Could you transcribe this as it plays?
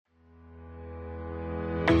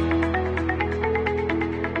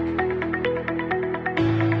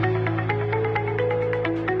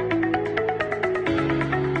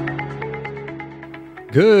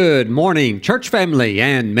Good morning, church family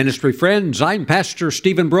and ministry friends. I'm Pastor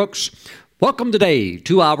Stephen Brooks. Welcome today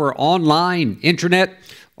to our online, internet,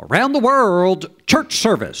 around the world church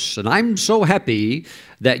service. And I'm so happy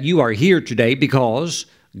that you are here today because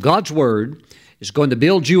God's Word is going to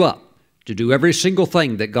build you up to do every single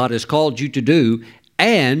thing that God has called you to do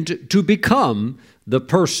and to become the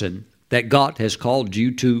person that God has called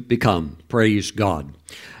you to become. Praise God.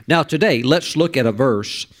 Now today, let's look at a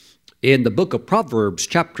verse in the book of Proverbs,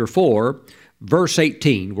 chapter 4, verse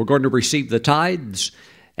 18. We're going to receive the tithes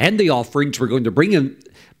and the offerings. We're going to bring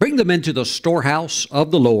them into the storehouse of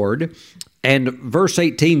the Lord. And verse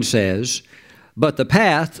 18 says, "But the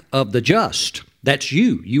path of the just," that's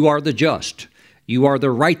you. You are the just. You are the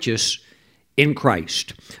righteous in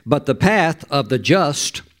Christ. "But the path of the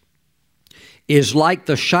just is like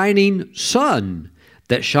the shining sun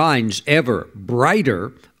that shines ever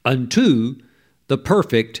brighter unto the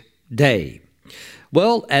perfect day."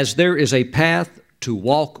 Well, as there is a path to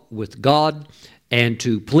walk with God and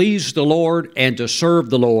to please the Lord and to serve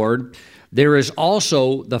the Lord, there is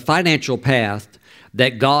also the financial path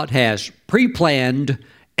that God has pre-planned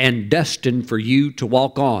and destined for you to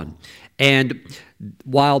walk on. And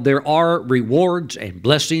while there are rewards and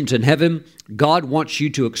blessings in heaven, God wants you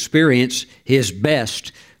to experience His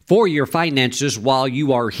best for your finances while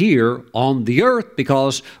you are here on the earth,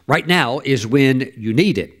 because right now is when you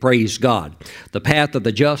need it. Praise God. The path of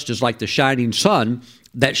the just is like the shining sun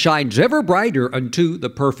that shines ever brighter unto the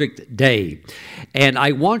perfect day. And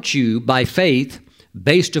I want you, by faith,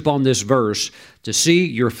 based upon this verse, to see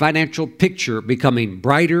your financial picture becoming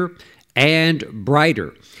brighter and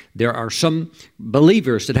brighter. There are some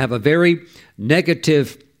believers that have a very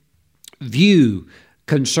negative view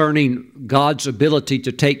concerning God's ability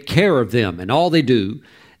to take care of them. And all they do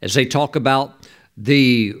is they talk about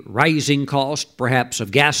the rising cost, perhaps,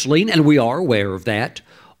 of gasoline, and we are aware of that,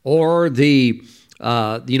 or the,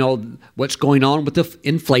 what's going on with the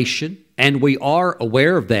inflation, and we are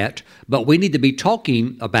aware of that, but we need to be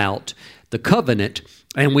talking about the covenant,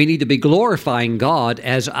 and we need to be glorifying God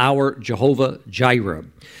as our Jehovah Jireh.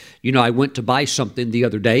 You know, I went to buy something the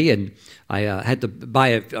other day, and I had to buy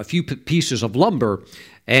a few pieces of lumber.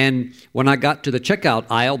 And when I got to the checkout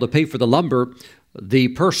aisle to pay for the lumber, the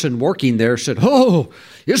person working there said, "Oh,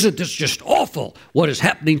 isn't this just awful? What is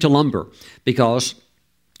happening to lumber?" Because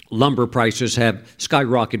lumber prices have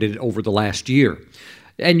skyrocketed over the last year.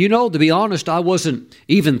 And you know, to be honest, I wasn't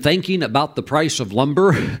even thinking about the price of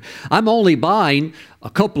lumber. I'm only buying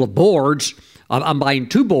a couple of boards. I'm buying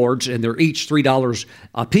 2 boards, and they're each $3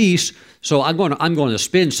 a piece. So I'm going to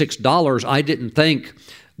spend $6. I didn't think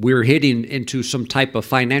we're heading into some type of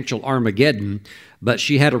financial Armageddon, but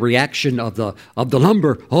she had a reaction of the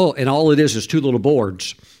lumber. Oh, and all it is 2 little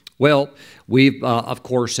boards. Well, we've of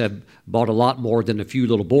course have bought a lot more than a few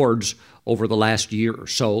little boards over the last year or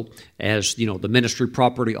so, as you know, the ministry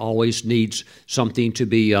property always needs something to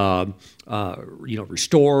be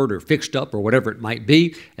restored or fixed up or whatever it might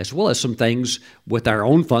be, as well as some things with our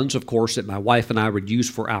own funds, of course, that my wife and I would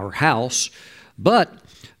use for our house. But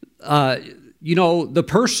the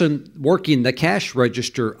person working the cash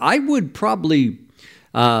register, I would probably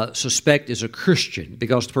suspect is a Christian,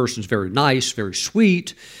 because the person's very nice, very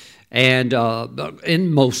sweet. And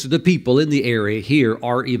most of the people in the area here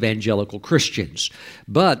are evangelical Christians.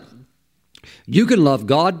 But you can love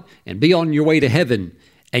God and be on your way to heaven,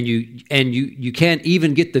 and you can't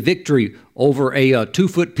even get the victory over a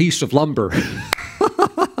 2-foot piece of lumber.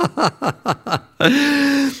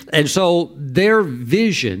 And so their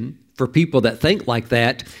vision for people that think like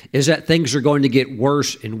that is that things are going to get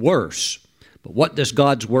worse and worse. But what does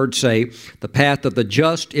God's Word say? The path of the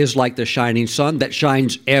just is like the shining sun that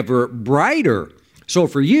shines ever brighter. So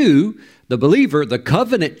for you, the believer, the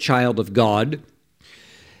covenant child of God,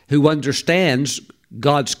 who understands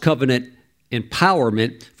God's covenant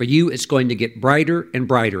empowerment, for you it's going to get brighter and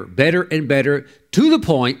brighter, better and better, to the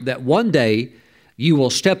point that one day you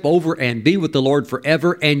will step over and be with the Lord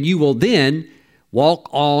forever, and you will then walk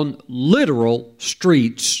on literal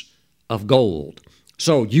streets of gold.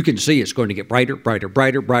 So you can see it's going to get brighter, brighter,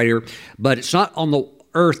 brighter, brighter, but it's not on the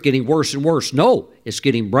earth getting worse and worse. No, it's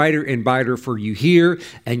getting brighter and brighter for you here,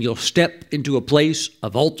 and you'll step into a place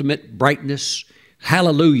of ultimate brightness.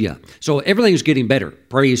 Hallelujah. So everything's getting better.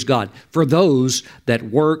 Praise God. For those that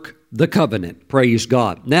work the covenant. Praise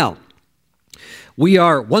God. Now, we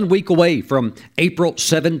are 1 week away from April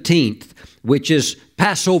 17th, which is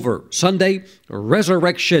Passover Sunday,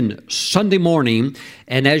 Resurrection Sunday morning.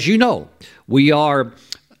 And as you know, we are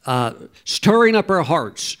stirring up our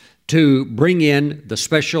hearts to bring in the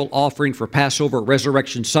special offering for Passover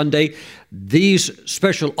Resurrection Sunday. These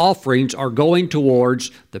special offerings are going towards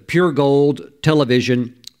the Pure Gold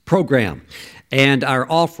television program. And our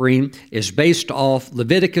offering is based off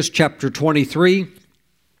Leviticus chapter 23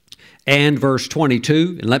 and verse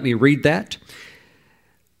 22. And let me read that.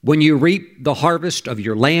 When you reap the harvest of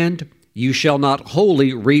your land, you shall not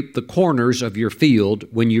wholly reap the corners of your field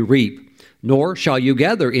when you reap, nor shall you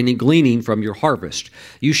gather any gleaning from your harvest.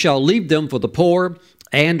 You shall leave them for the poor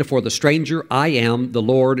and for the stranger. I am the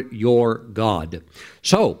Lord your God.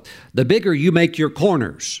 So, the bigger you make your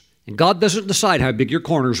corners, and God doesn't decide how big your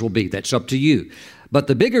corners will be. That's up to you. But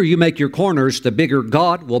the bigger you make your corners, the bigger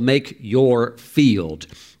God will make your field.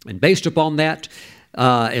 And based upon that,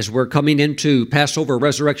 as we're coming into Passover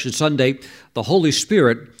Resurrection Sunday, the Holy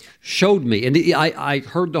Spirit showed me, and I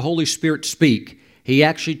heard the Holy Spirit speak. He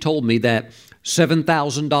actually told me that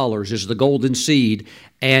 $7,000 is the golden seed,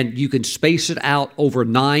 and you can space it out over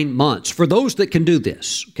 9 months. For those that can do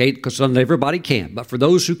this, okay, because not everybody can, but for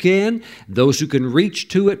those who can, those who can reach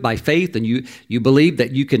to it by faith, and you believe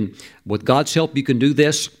that you can, with God's help, you can do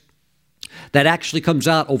this, that actually comes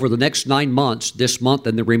out over the next 9 months, this month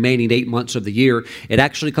and the remaining 8 months of the year. It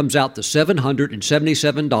actually comes out to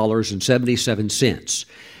 $777.77.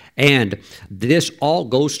 And this all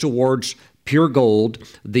goes towards Pure Gold,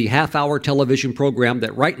 the half-hour television program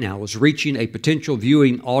that right now is reaching a potential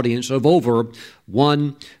viewing audience of over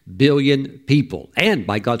 1 billion people. And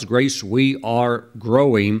by God's grace, we are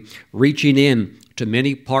growing, reaching in to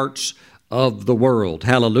many parts of the world.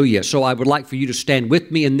 Hallelujah. So I would like for you to stand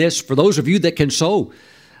with me in this. For those of you that can sow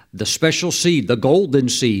the special seed, the golden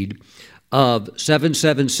seed of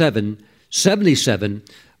 777.77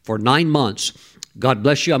 for 9 months, God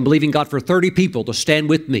bless you. I'm believing God for 30 people to stand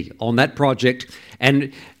with me on that project.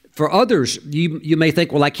 And for others, you may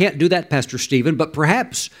think, well, I can't do that, Pastor Stephen, but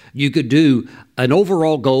perhaps you could do an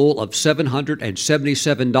overall goal of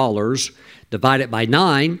 $777 divided by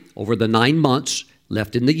 9 over the 9 months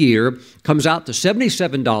left in the year, comes out to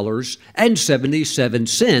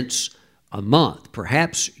 $77.77 a month.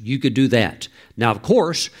 Perhaps you could do that. Now, of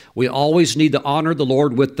course, we always need to honor the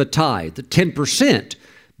Lord with the tithe. The 10%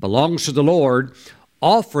 belongs to the Lord.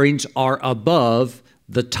 Offerings are above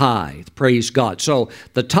the tithe. Praise God. So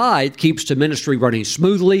the tithe keeps the ministry running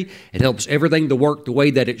smoothly. It helps everything to work the way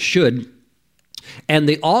that it should. And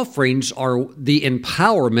the offerings are the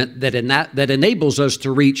empowerment that enables us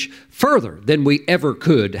to reach further than we ever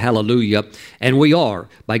could. Hallelujah. And we are,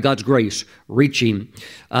 by God's grace, reaching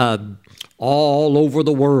all over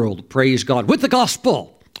the world. Praise God. With the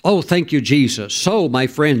gospel. Oh, thank you, Jesus. So, my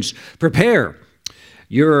friends, prepare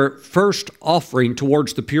your first offering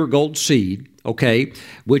towards the Pure Gold seed, okay,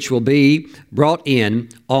 which will be brought in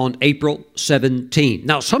on April 17.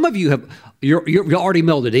 Now, some of you you're already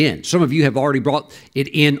mailed it in. Some of you have already brought it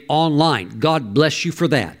in online. God bless you for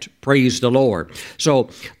that. Praise the Lord. So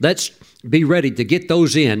let's be ready to get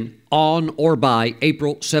those in on or by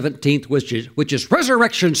April 17th, which is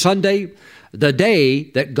Resurrection Sunday, the day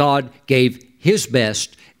that God gave His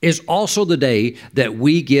best, is also the day that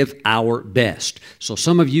we give our best. So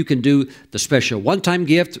some of you can do the special one-time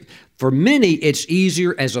gift. For many, it's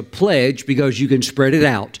easier as a pledge because you can spread it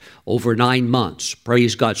out over 9 months.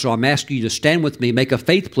 Praise God. So I'm asking you to stand with me, make a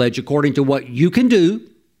faith pledge according to what you can do.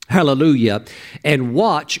 Hallelujah. And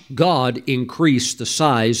watch God increase the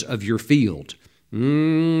size of your field.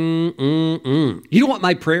 You know what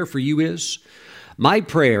my prayer for you is? My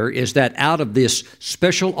prayer is that out of this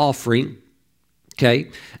special offering, okay,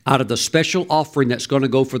 out of the special offering that's going to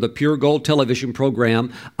go for the Pure Gold television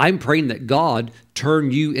program, I'm praying that God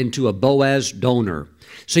turn you into a Boaz donor.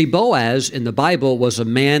 See, Boaz in the Bible was a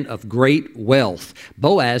man of great wealth.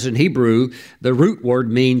 Boaz in Hebrew, the root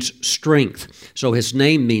word means strength. So his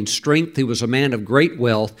name means strength. He was a man of great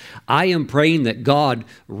wealth. I am praying that God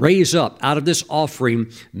raise up out of this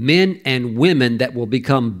offering men and women that will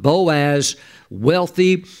become Boaz,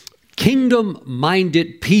 wealthy,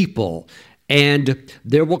 kingdom-minded people. And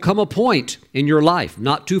there will come a point in your life,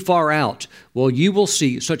 not too far out, where you will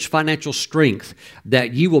see such financial strength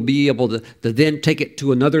that you will be able to then take it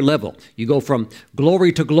to another level. You go from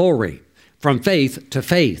glory to glory, from faith to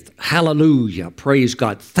faith. Hallelujah. Praise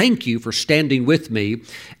God. Thank you for standing with me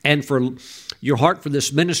and for your heart for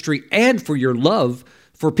this ministry and for your love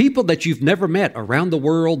for people that you've never met around the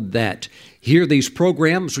world that hear these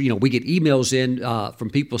programs. You know, we get emails in from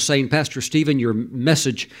people saying, Pastor Stephen, your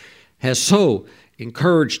message has so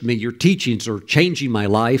encouraged me. Your teachings are changing my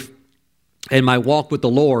life, and my walk with the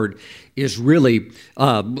Lord is really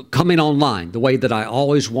coming online the way that I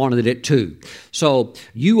always wanted it to. So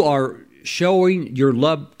you are showing your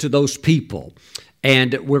love to those people,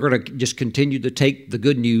 And we're going to just continue to take the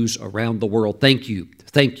good news around the world. Thank you.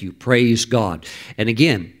 Thank you. Praise God. And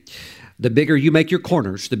again, the bigger you make your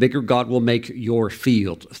corners, the bigger God will make your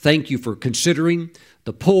field. Thank you for considering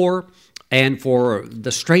the poor and for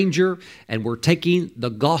the stranger, and we're taking the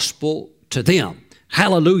gospel to them.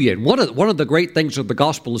 Hallelujah. And one of the great things of the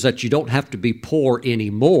gospel is that you don't have to be poor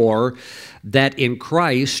anymore, that in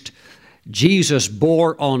Christ, Jesus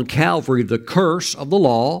bore on Calvary the curse of the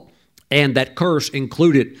law, and that curse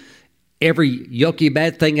included every yucky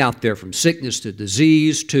bad thing out there, from sickness to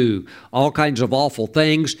disease to all kinds of awful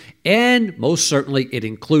things. And most certainly it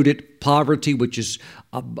included poverty, which is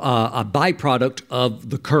a byproduct of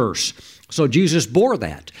the curse. So Jesus bore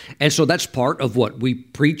that. And so that's part of what we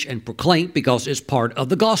preach and proclaim, because it's part of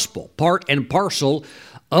the gospel, part and parcel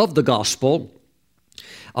of the gospel,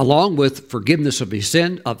 along with forgiveness of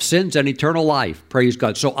sins and eternal life. Praise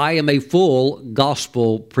God. So I am a full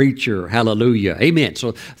gospel preacher. Hallelujah. Amen.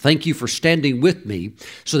 So thank you for standing with me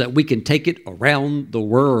so that we can take it around the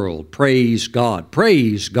world. Praise God.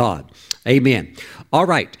 Praise God. Amen. All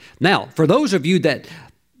right. Now, for those of you that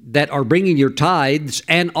are bringing your tithes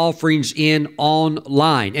and offerings in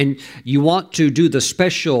online, and you want to do the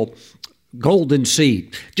special golden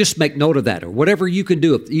seed, just make note of that, or whatever you can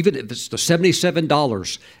do, even if it's the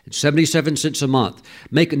 $77.77 a month,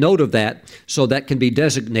 make a note of that so that can be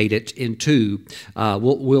designated into,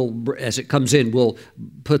 we'll as it comes in, we'll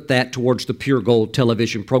put that towards the Pure Gold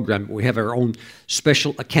television program. We have our own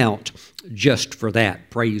special account just for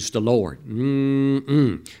that. Praise the Lord.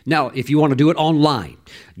 Now, if you want to do it online,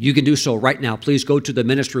 you can do so right now. Please go to the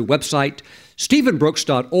ministry website,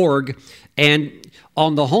 stephenbrooks.org, and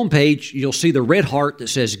on the homepage, you'll see the red heart that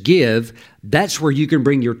says Give. That's where you can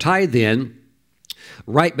bring your tithe in.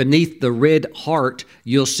 Right beneath the red heart,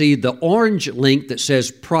 you'll see the orange link that says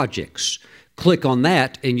Projects. Click on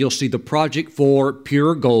that, and you'll see the project for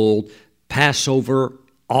Pure Gold Passover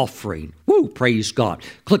offering. Woo! Praise God.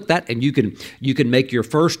 Click that, and you can make your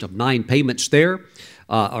first of 9 payments there,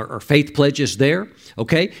 or faith pledges there.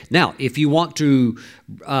 Okay? Now, if you want to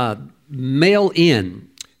mail in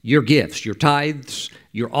your gifts, your tithes,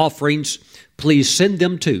 your offerings, please send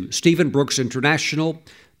them to Stephen Brooks International,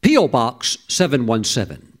 P.O. Box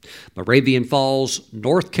 717, Moravian Falls,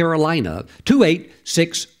 North Carolina,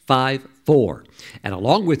 28654. And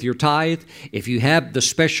along with your tithe, if you have the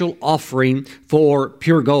special offering for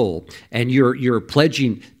Pure Gold and you're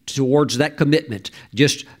pledging towards that commitment,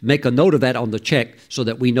 just make a note of that on the check so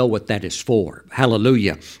that we know what that is for.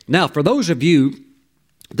 Hallelujah. Now, for those of you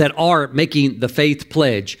that are making the faith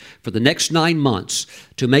pledge for the next 9 months,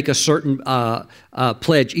 to make a certain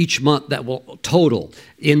pledge each month that will total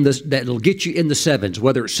that'll get you in the sevens,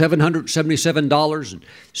 whether it's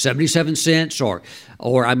 $777.77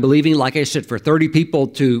 or I'm believing, like I said, for 30 people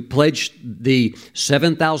to pledge the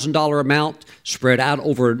 $7,000 amount spread out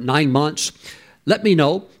over 9 months. Let me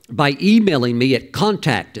know by emailing me at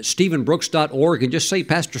contact@stephenbrooks.org and just say,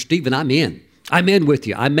 Pastor Stephen, I'm in with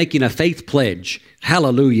you. I'm making a faith pledge.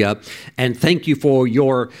 Hallelujah. And thank you for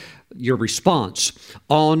your response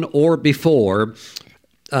on or before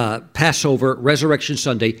Passover, Resurrection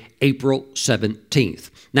Sunday, April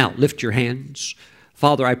 17th. Now, lift your hands.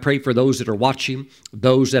 Father, I pray for those that are watching,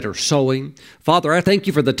 those that are sowing. Father, I thank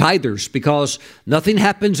you for the tithers, because nothing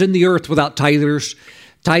happens in the earth without tithers.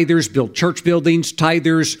 Tithers build church buildings.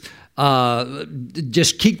 Tithers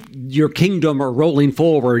just keep your kingdom rolling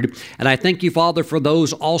forward. And I thank you, Father, for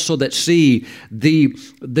those also that see the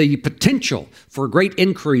potential for great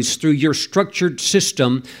increase through your structured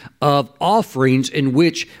system of offerings in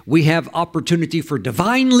which we have opportunity for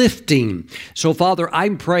divine lifting. So, Father,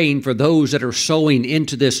 I'm praying for those that are sowing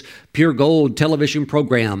into this Pure Gold television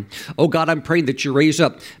program. Oh, God, I'm praying that you raise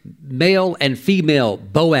up male and female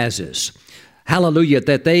Boazes. Hallelujah,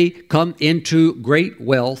 that they come into great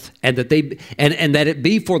wealth, and that and that it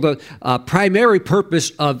be for the primary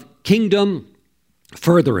purpose of kingdom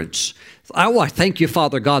furtherance. Oh, I thank you,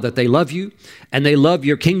 Father God, that they love you and they love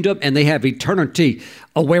your kingdom and they have eternity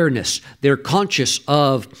awareness. They're conscious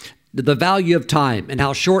of the value of time and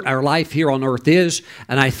how short our life here on earth is.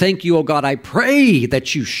 And I thank you, oh God, I pray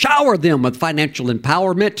that you shower them with financial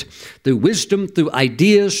empowerment through wisdom, through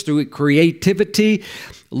ideas, through creativity.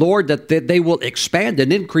 Lord, that they will expand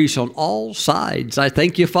and increase on all sides. I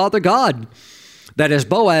thank you, Father God, that as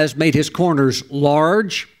Boaz made his corners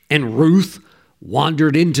large and Ruth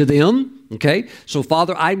wandered into them. Okay, so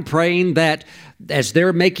Father, I'm praying that as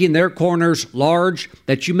they're making their corners large,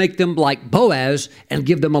 that you make them like Boaz and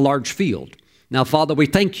give them a large field. Now, Father, we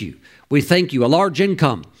thank you. We thank you. A large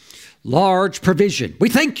income, large provision. We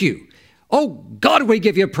thank you. Oh, God, we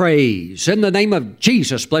give you praise. In the name of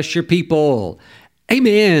Jesus, bless your people.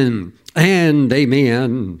 Amen and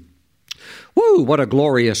amen. Woo, what a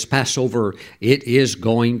glorious Passover it is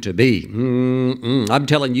going to be. I'm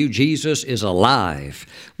telling you, Jesus is alive.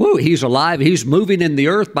 Woo, He's alive. He's moving in the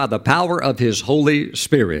earth by the power of His Holy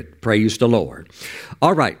Spirit. Praise the Lord.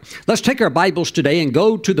 All right, let's take our Bibles today and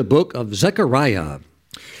go to the book of Zechariah.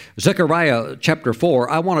 Zechariah chapter 4,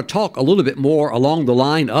 I want to talk a little bit more along the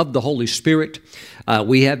line of the Holy Spirit.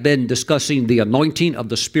 We have been discussing the anointing of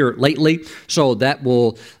the Spirit lately, so that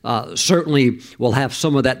will certainly will have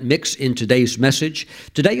some of that mix in today's message.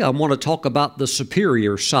 Today I want to talk about the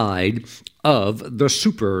superior side of the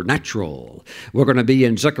supernatural. We're going to be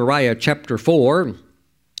in Zechariah chapter 4.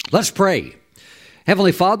 Let's pray.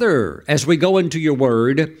 Heavenly Father, as we go into your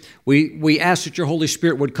word, we ask that your Holy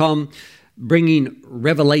Spirit would come bringing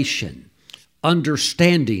revelation,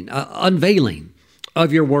 understanding, unveiling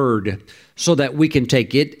of your word so that we can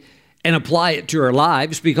take it and apply it to our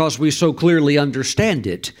lives because we so clearly understand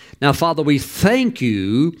it. Now, Father, we thank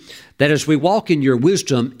you that as we walk in your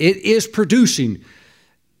wisdom, it is producing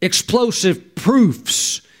explosive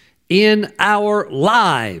proofs in our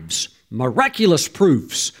lives, miraculous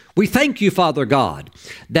proofs. We thank you, Father God,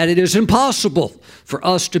 that it is impossible for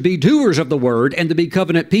us to be doers of the word and to be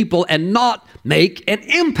covenant people and not make an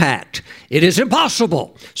impact. It is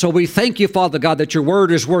impossible. So we thank you, Father God, that your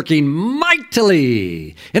word is working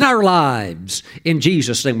mightily in our lives. In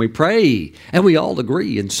Jesus' name we pray, and we all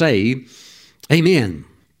agree and say, amen.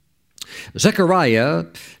 Zechariah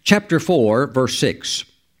chapter 4, verse 6.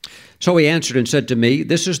 So he answered and said to me,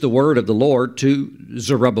 this is the word of the Lord to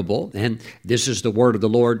Zerubbabel, and this is the word of the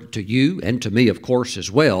Lord to you and to me, of course, as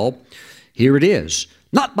well. Here it is,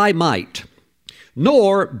 not by might,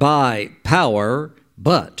 nor by power,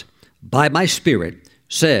 but by my Spirit,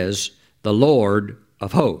 says the Lord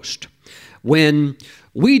of hosts. When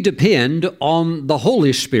we depend on the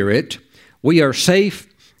Holy Spirit, we are safe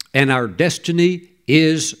and our destiny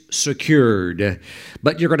is secured.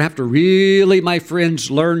 But you're going to have to really, my friends,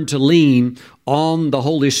 learn to lean on the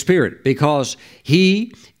Holy Spirit because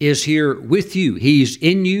He is here with you. He's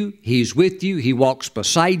in you. He's with you. He walks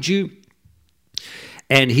beside you.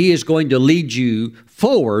 And He is going to lead you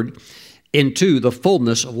forward into the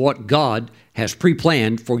fullness of what God has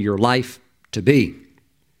pre-planned for your life to be.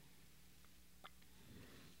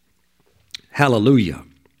 Hallelujah.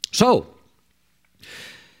 So,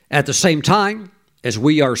 at the same time, as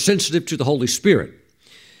we are sensitive to the Holy Spirit,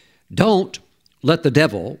 don't let the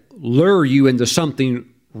devil lure you into something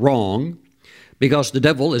wrong because the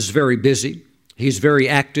devil is very busy. He's very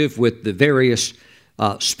active with the various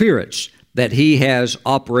spirits that he has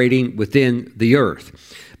operating within the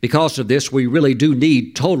earth. Because of this, we really do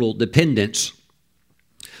need total dependence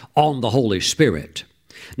on the Holy Spirit.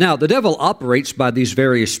 Now, the devil operates by these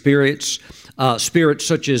various spirits, spirits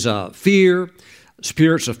such as fear,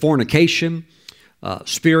 spirits of fornication,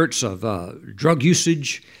 spirits of drug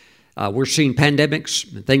usage. We're seeing pandemics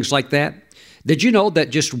and things like that. Did you know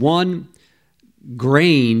that just one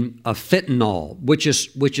grain of fentanyl, which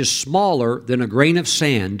is smaller than a grain of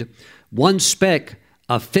sand, one speck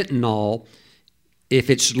of fentanyl, if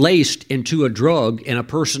it's laced into a drug and a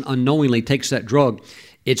person unknowingly takes that drug,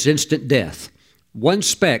 it's instant death. One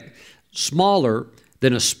speck, smaller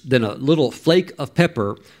than a little flake of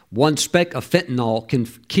pepper, one speck of fentanyl can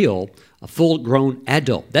kill a full-grown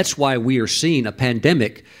adult. That's why we are seeing a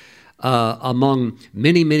pandemic among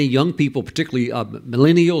many, many young people, particularly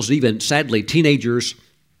millennials, even sadly teenagers,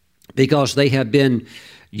 because they have been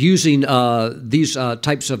using these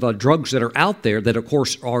types of drugs that are out there that, of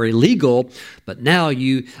course, are illegal. But now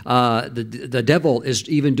the devil is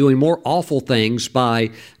even doing more awful things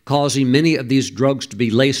by causing many of these drugs to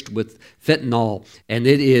be laced with fentanyl, and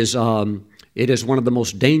it is one of the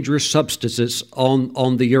most dangerous substances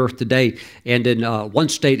on the earth today. And in one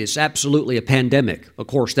state, it's absolutely a pandemic. Of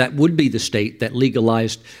course, that would be the state that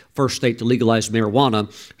first state to legalize marijuana.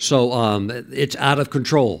 So it's out of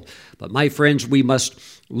control. But my friends, we must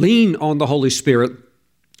lean on the Holy Spirit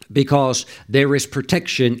because there is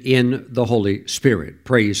protection in the Holy Spirit.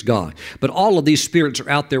 Praise God. But all of these spirits are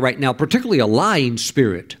out there right now, particularly a lying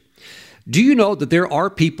spirit. Do you know that there are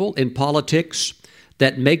people in politics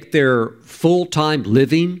that make their full-time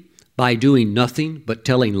living by doing nothing but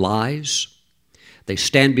telling lies? They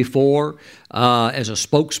stand before as a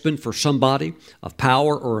spokesman for somebody of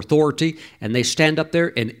power or authority, and they stand up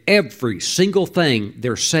there, and every single thing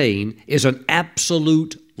they're saying is an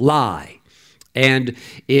absolute lie. And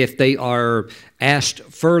if they are asked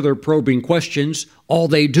further probing questions, all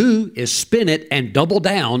they do is spin it and double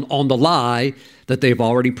down on the lie that they've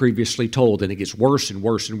already previously told, and it gets worse and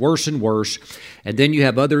worse and worse and worse. And then you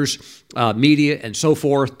have others, media and so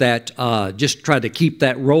forth, that just try to keep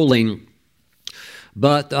that rolling.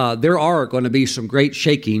 But there are going to be some great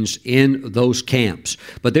shakings in those camps.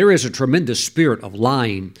 But there is a tremendous spirit of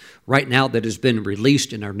lying right now that has been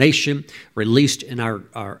released in our nation, released in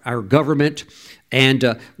our government,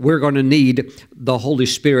 and we're going to need the Holy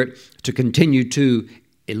Spirit to continue to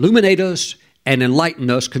illuminate us and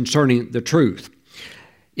enlighten us concerning the truth.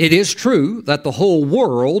 It is true that the whole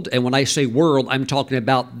world, and when I say world, I'm talking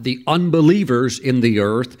about the unbelievers in the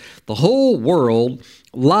earth, the whole world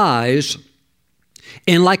lies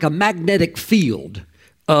in like a magnetic field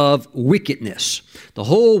of wickedness. The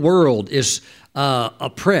whole world is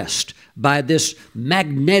oppressed by this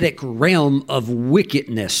magnetic realm of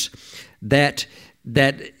wickedness that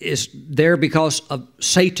is there because of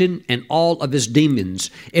Satan and all of his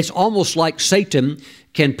demons. It's almost like Satan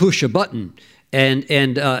can push a button, and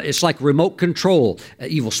it's like remote control.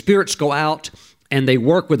 Evil spirits go out, and they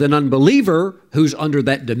work with an unbeliever who's under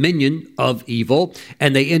that dominion of evil,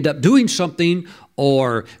 and they end up doing something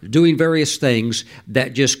or doing various things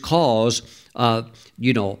that just cause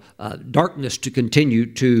darkness to continue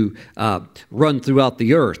to run throughout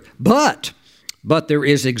the earth. But there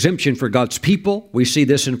is exemption for God's people. We see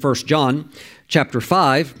this in 1 John chapter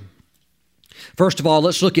 5. First of all,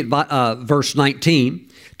 let's look at verse 19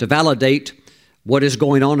 to validate what is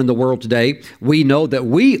going on in the world today. We know that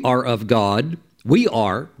we are of God. We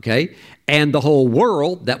are, okay? And the whole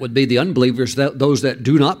world, that would be the unbelievers, those that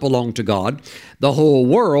do not belong to God, the whole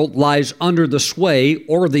world lies under the sway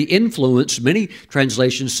or the influence, many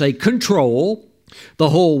translations say control. The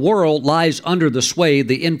whole world lies under the sway,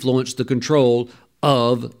 the influence, the control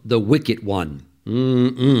of the wicked one.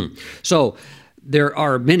 So there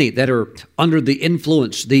are many that are under the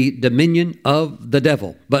influence, the dominion of the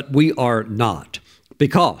devil, but we are not.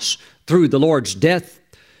 Because through the Lord's death,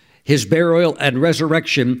 his burial and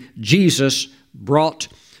resurrection, Jesus brought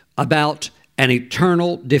about an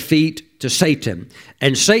eternal defeat to Satan.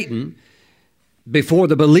 And Satan, before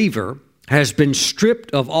the believer, has been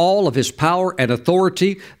stripped of all of his power and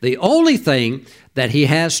authority. The only thing that he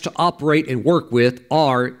has to operate and work with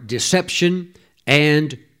are deception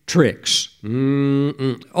and tricks.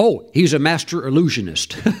 Oh, he's a master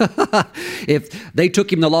illusionist. If they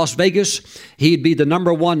took him to Las Vegas, he'd be the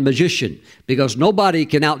number one magician, because nobody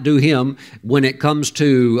can outdo him when it comes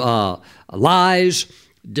to lies,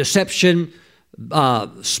 deception,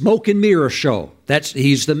 smoke and mirror show.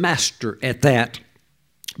 He's the master at that.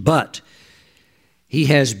 But he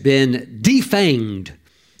has been defanged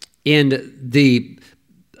in the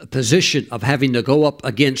position of having to go up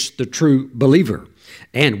against the true believer.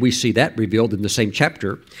 And we see that revealed in the same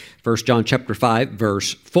chapter, 1 John chapter 5,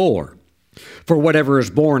 verse 4. For whatever is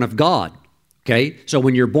born of God. Okay, so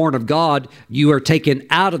when you're born of God, you are taken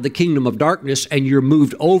out of the kingdom of darkness and you're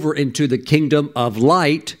moved over into the kingdom of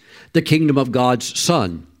light, the kingdom of God's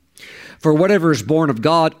Son. For whatever is born of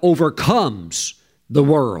God overcomes the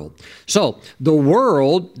world. So the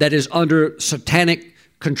world that is under satanic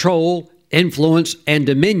control, influence, and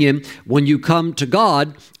dominion, when you come to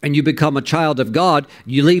God and you become a child of God,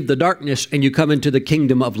 you leave the darkness and you come into the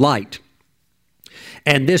kingdom of light.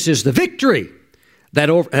 And this is the victory that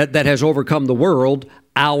has overcome the world,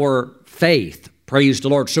 our faith. Praise the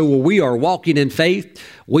Lord. So we are walking in faith.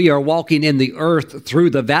 We are walking in the earth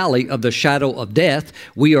through the valley of the shadow of death.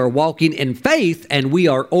 We are walking in faith, and we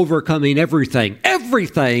are overcoming everything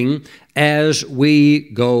as we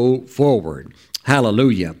go forward.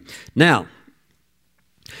 Hallelujah. Now,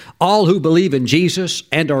 all who believe in Jesus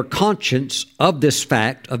and are conscious of this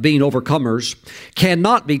fact of being overcomers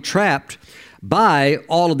cannot be trapped by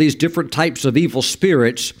all of these different types of evil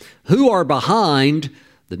spirits who are behind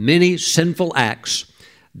the many sinful acts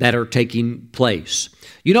that are taking place.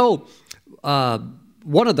 You know,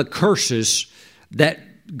 one of the curses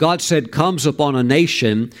that God said comes upon a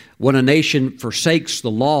nation when a nation forsakes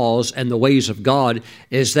the laws and the ways of God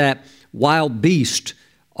is that wild beasts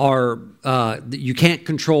you can't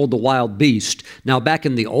control the wild beast. Now, back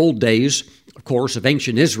in the old days, of course, of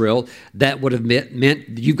ancient Israel, that would have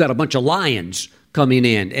meant you've got a bunch of lions coming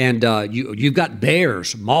in, and you've got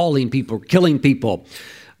bears mauling people, killing people.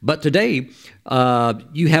 But today,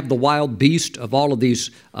 you have the wild beast of all of these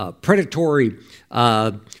predatory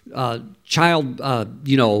child,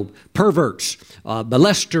 perverts,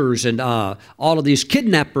 molesters, and all of these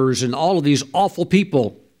kidnappers, and all of these awful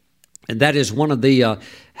people. And that is one of the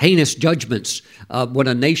heinous judgments. When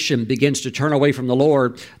a nation begins to turn away from the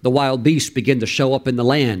Lord, the wild beasts begin to show up in the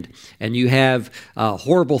land. And you have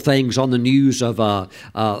horrible things on the news of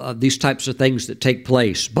these types of things that take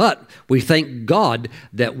place. But we thank God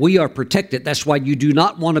that we are protected. That's why you do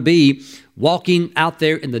not want to be walking out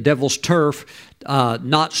there in the devil's turf,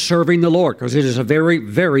 not serving the Lord, because it is a very,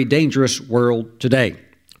 very dangerous world today.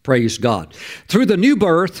 Praise God. Through the new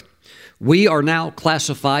birth, we are now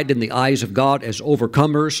classified in the eyes of God as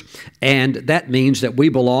overcomers, and that means that we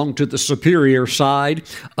belong to the superior side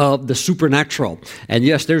of the supernatural. And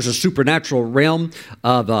yes, there's a supernatural realm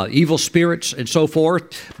of evil spirits and so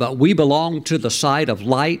forth, but we belong to the side of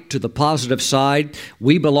light, to the positive side.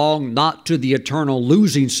 We belong not to the eternal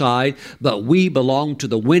losing side, but we belong to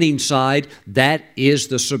the winning side. That is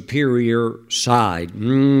the superior side.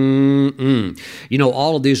 You know,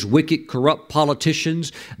 all of these wicked, corrupt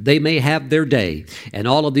politicians, they may have their day. And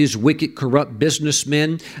all of these wicked, corrupt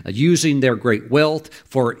businessmen using their great wealth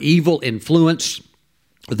for evil influence,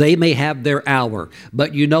 they may have their hour.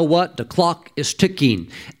 But you know what? The clock is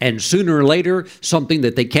ticking. And sooner or later, something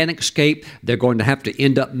that they can't escape, they're going to have to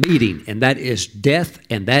end up meeting. And that is death,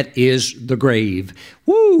 and that is the grave.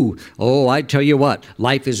 Woo! Oh, I tell you what,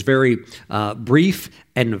 life is very brief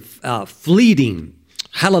and fleeting.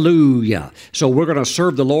 Hallelujah. So we're going to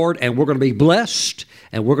serve the Lord, and we're going to be blessed,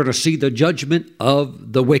 and we're going to see the judgment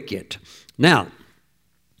of the wicked. Now,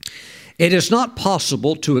 it is not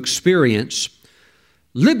possible to experience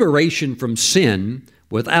liberation from sin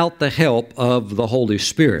without the help of the Holy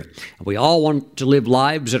Spirit. We all want to live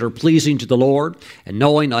lives that are pleasing to the Lord, and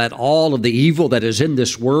knowing that all of the evil that is in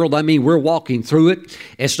this world, I mean, we're walking through it.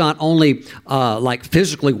 It's not only like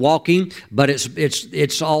physically walking, but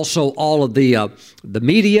it's also all of the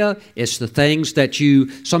media. It's the things that you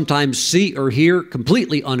sometimes see or hear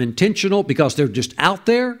completely unintentional because they're just out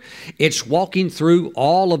there. It's walking through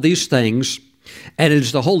all of these things, and it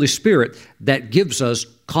is the Holy Spirit that gives us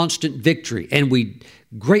constant victory, and we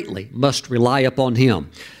greatly must rely upon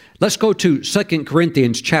Him. Let's go to 2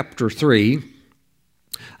 Corinthians chapter 3.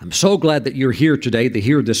 I'm so glad that you're here today to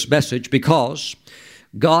hear this message, because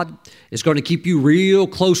God is going to keep you real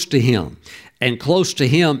close to Him. And close to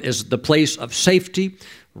Him is the place of safety,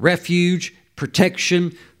 refuge,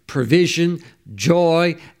 protection, provision,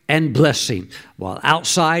 joy, and blessing. While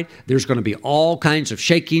outside, there's going to be all kinds of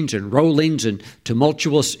shakings and rollings and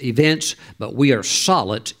tumultuous events, but we are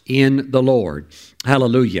solid in the Lord.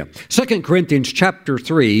 Hallelujah. 2 Corinthians chapter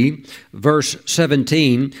 3, verse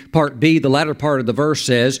 17, part B, the latter part of the verse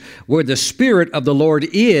says, where the Spirit of the Lord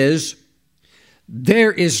is,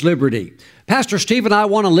 there is liberty. Pastor Stephen, I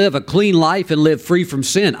want to live a clean life and live free from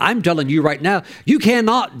sin. I'm telling you right now, you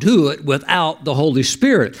cannot do it without the Holy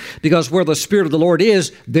Spirit, because where the Spirit of the Lord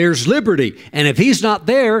is, there's liberty. And if He's not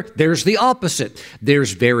there, there's the opposite.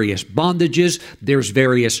 There's various bondages, there's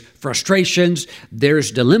various frustrations,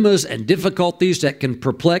 there's dilemmas and difficulties that can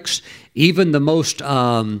perplex even the most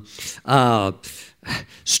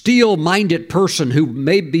steel-minded person who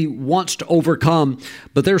maybe wants to overcome.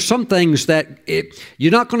 But there's some things that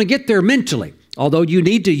you're not going to get there mentally, although you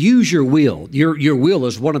need to use your will. Your will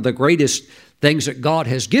is one of the greatest things that God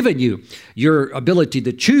has given you, your ability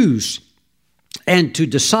to choose and to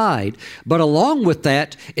decide. But along with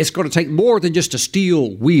that, it's going to take more than just a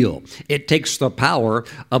steel wheel. It takes the power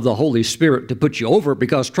of the Holy Spirit to put you over,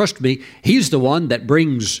 because trust me, He's the one that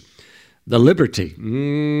brings the liberty.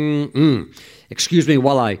 Excuse me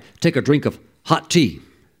while I take a drink of hot tea.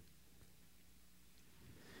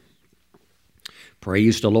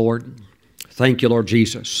 Praise the Lord. Thank you, Lord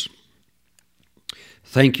Jesus.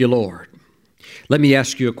 Thank you, Lord. Let me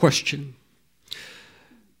ask you a question.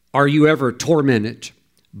 Are you ever tormented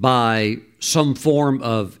by some form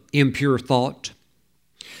of impure thought?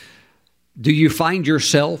 Do you find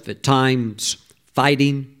yourself at times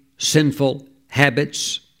fighting sinful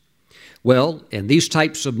habits? Well, in these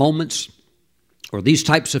types of moments, or these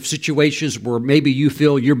types of situations where maybe you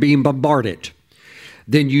feel you're being bombarded,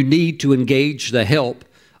 then you need to engage the help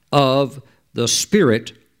of the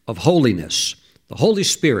Spirit of holiness. The Holy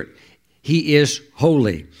Spirit, He is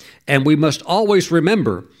holy. And we must always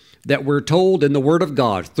remember that we're told in the Word of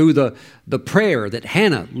God, through the prayer that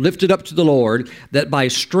Hannah lifted up to the Lord, that by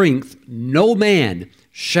strength no man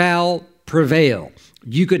shall prevail.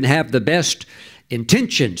 You can have the best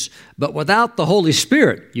intentions, but without the Holy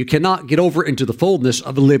Spirit, you cannot get over into the fullness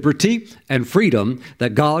of liberty and freedom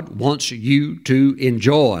that God wants you to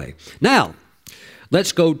enjoy. Now,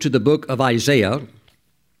 let's go to the book of Isaiah,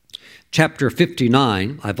 chapter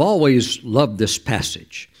 59. I've always loved this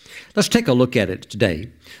passage. Let's take a look at it today.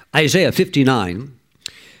 Isaiah 59,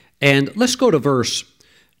 and let's go to verse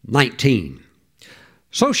 19.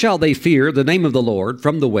 So shall they fear the name of the Lord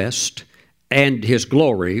from the west, and his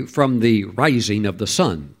glory from the rising of the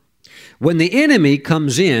sun. When the enemy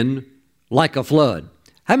comes in like a flood.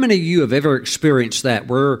 How many of you have ever experienced that,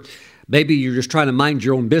 where maybe you're just trying to mind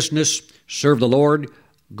your own business, serve the Lord,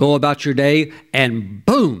 go about your day, and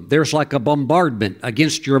boom, there's like a bombardment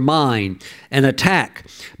against your mind, an attack.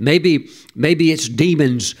 Maybe it's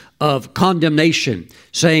demons of condemnation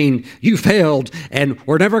saying, you failed, and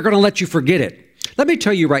we're never going to let you forget it. Let me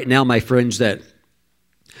tell you right now, my friends, that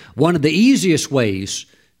one of the easiest ways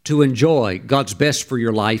to enjoy God's best for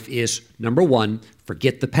your life is, number one,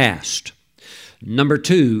 forget the past. Number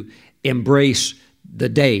two, embrace the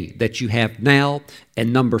day that you have now.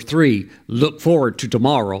 And number three, look forward to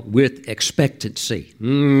tomorrow with expectancy.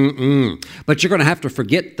 But you're going to have to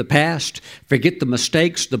forget the past, forget the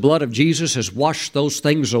mistakes. The blood of Jesus has washed those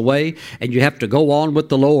things away, and you have to go on with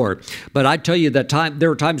the Lord. But I tell you that there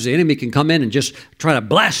are times the enemy can come in and just try to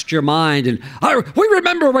blast your mind, and we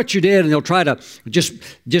remember what you did, and they'll try to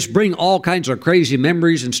just bring all kinds of crazy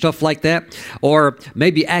memories and stuff like that, or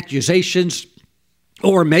maybe accusations,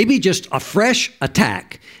 or maybe just a fresh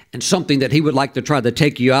attack and something that he would like to try to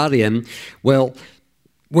take you out in. Well,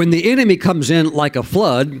 when the enemy comes in like a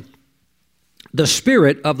flood, the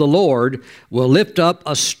Spirit of the Lord will lift up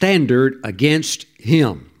a standard against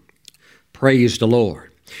him. Praise the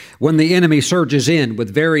Lord. When the enemy surges in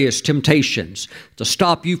with various temptations to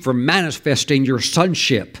stop you from manifesting your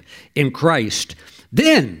sonship in Christ,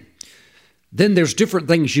 then there's different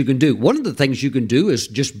things you can do. One of the things you can do is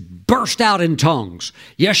just burst out in tongues.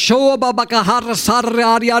 And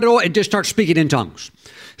just start speaking in tongues.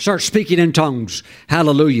 Start speaking in tongues.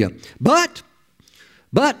 Hallelujah. But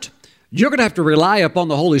you're going to have to rely upon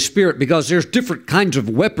the Holy Spirit, because there's different kinds of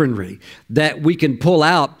weaponry that we can pull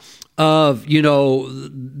out of,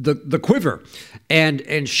 the quiver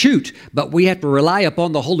and shoot. But we have to rely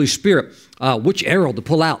upon the Holy Spirit, which arrow to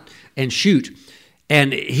pull out and shoot.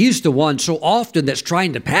 And he's the one so often that's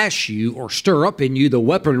trying to pass you or stir up in you the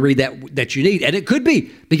weaponry that you need. And it could be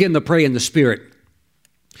begin to pray in the Spirit.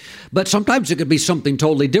 But sometimes it could be something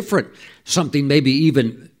totally different, something maybe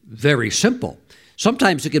even very simple.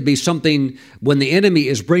 Sometimes it could be something when the enemy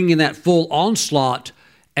is bringing that full onslaught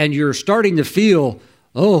and you're starting to feel,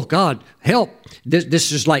 oh, God, help.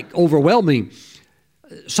 This is like overwhelming.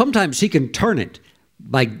 Sometimes he can turn it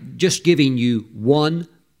by just giving you one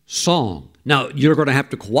song. Now, you're going to have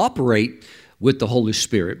to cooperate with the Holy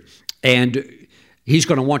Spirit, and he's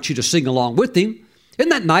going to want you to sing along with him. Isn't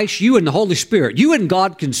that nice? You and the Holy Spirit, you and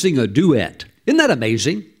God can sing a duet. Isn't that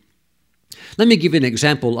amazing? Let me give you an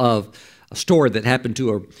example of a story that happened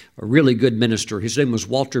to a really good minister. His name was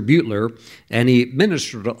Walter Butler, and he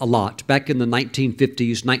ministered a lot back in the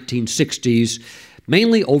 1950s, 1960s,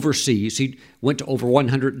 mainly overseas. He went to over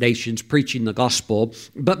 100 nations preaching the gospel.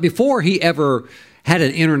 But before he ever had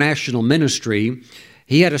an international ministry,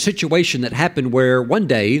 he had a situation that happened where one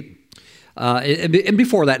day, and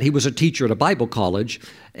before that he was a teacher at a Bible college,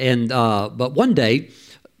 but one day,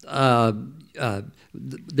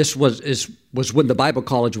 this was when the Bible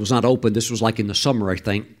college was not open. This was like in the summer, I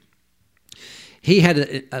think. He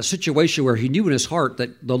had a situation where he knew in his heart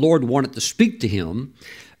that the Lord wanted to speak to him.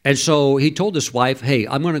 And so he told his wife, hey,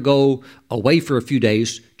 I'm going to go away for a few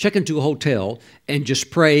days, check into a hotel, and just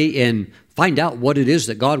pray and find out what it is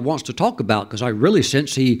that God wants to talk about, because I really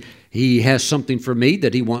sense he has something for me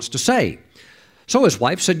that he wants to say. So his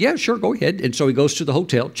wife said, yeah, sure, go ahead. And so he goes to the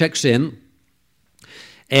hotel, checks in,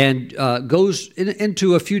 and goes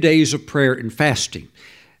into a few days of prayer and fasting.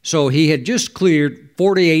 So he had just cleared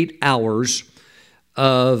 48 hours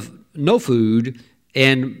of no food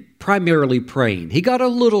and primarily praying. He got a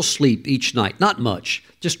little sleep each night, not much,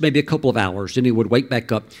 just maybe a couple of hours. Then he would wake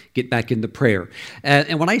back up, get back into prayer.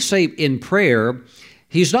 And when I say in prayer,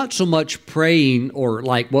 he's not so much praying or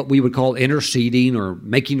like what we would call interceding or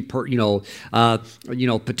making, petitions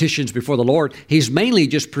before the Lord. He's mainly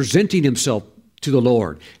just presenting himself to the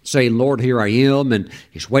Lord, saying, Lord, here I am. And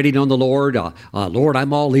he's waiting on the Lord. Lord,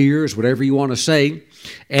 I'm all ears, whatever you want to say.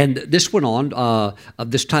 And this went on of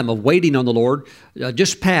this time of waiting on the Lord,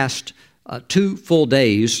 just past 2 full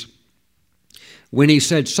days, when he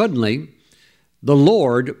said, suddenly, the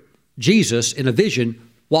Lord, Jesus, in a vision,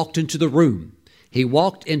 walked into the room. He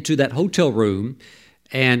walked into that hotel room,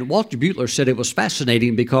 and Walter Butler said it was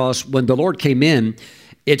fascinating because when the Lord came in,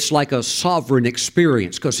 it's like a sovereign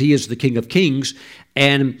experience because he is the King of Kings,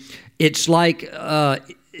 and it's like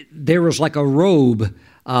there was like a robe.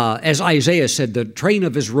 As Isaiah said, the train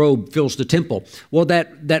of his robe fills the temple. Well,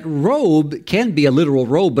 that robe can be a literal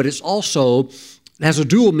robe, but it's also has a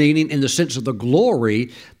dual meaning in the sense of the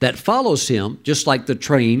glory that follows him, just like the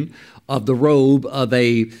train of the robe of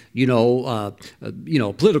a,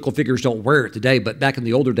 political figures don't wear it today, but back in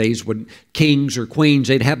the older days when kings or queens,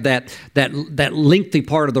 they'd have that lengthy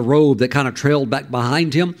part of the robe that kind of trailed back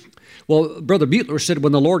behind him. Well, Brother Butler said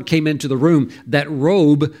when the Lord came into the room, that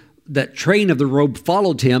robe, that train of the robe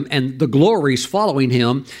followed him, and the glory's following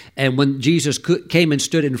him. And when Jesus came and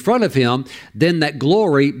stood in front of him, then that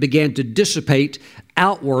glory began to dissipate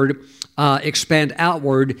outward, expand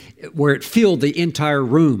outward, where it filled the entire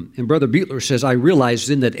room. And Brother Butler says, I realized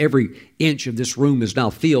then that every inch of this room is now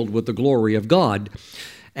filled with the glory of God.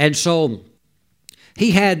 And so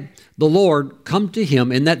he had the Lord come to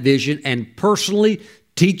him in that vision and personally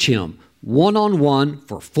teach him one-on-one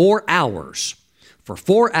for 4 hours. For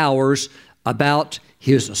 4 hours about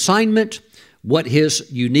his assignment, what his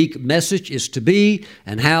unique message is to be,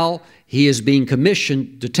 and how he is being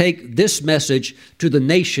commissioned to take this message to the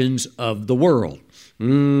nations of the world. So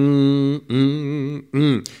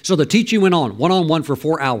the teaching went on, one-on-one for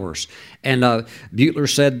 4 hours. And Butler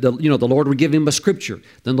said, the Lord would give him a scripture.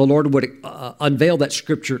 Then the Lord would unveil that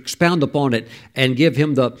scripture, expound upon it, and give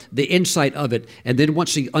him the insight of it. And then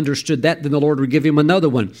once he understood that, then the Lord would give him another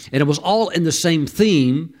one. And it was all in the same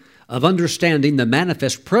theme of understanding the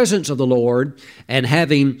manifest presence of the Lord and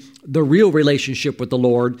having the real relationship with the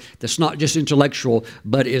Lord that's not just intellectual,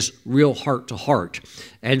 but is real heart to heart.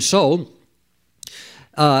 And so,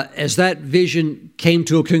 as that vision came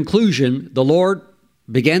to a conclusion, the Lord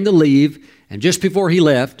began to leave, and just before he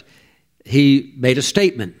left, he made a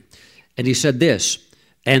statement, and he said this,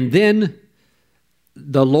 and then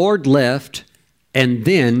the Lord left, and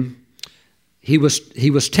then he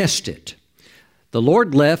was tested. The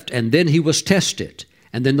Lord left, and then he was tested,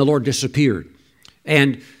 and then the Lord disappeared.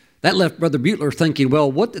 And that left Brother Butler thinking,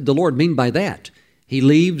 well, what did the Lord mean by that? He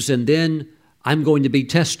leaves, and then I'm going to be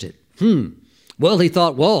tested. Well, he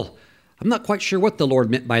thought, I'm not quite sure what the Lord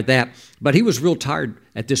meant by that, but he was real tired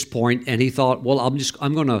at this point, and he thought, well, I'm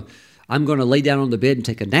going to lay down on the bed and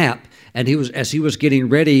take a nap. And as he was getting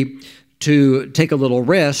ready to take a little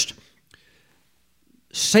rest,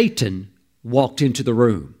 Satan walked into the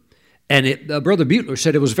room. And Brother Butler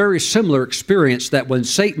said it was a very similar experience that when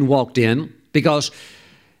Satan walked in, because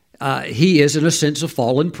he is in a sense a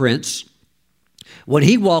fallen prince, when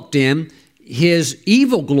he walked in, his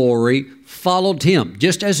evil glory followed him,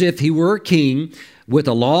 just as if he were a king with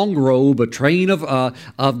a long robe, a train of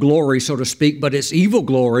glory, so to speak, but it's evil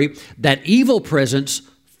glory. That evil presence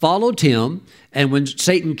followed him, and when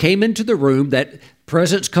Satan came into the room, that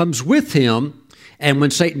presence comes with him, and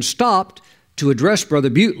when Satan stopped to address Brother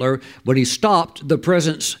Butler, when he stopped, the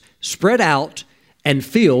presence spread out and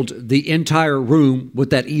filled the entire room with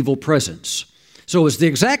that evil presence. So it was the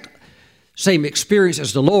exact same experience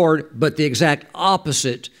as the Lord, but the exact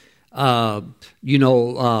opposite, anointing,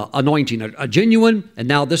 a genuine, and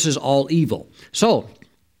now this is all evil. So,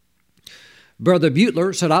 Brother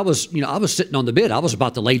Butler said, I was sitting on the bed. I was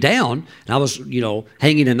about to lay down, and I was,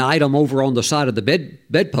 hanging an item over on the side of the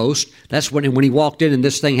bedpost. That's when he walked in and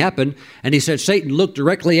this thing happened. And he said, Satan looked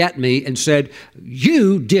directly at me and said,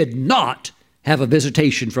 you did not have a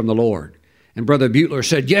visitation from the Lord. And Brother Butler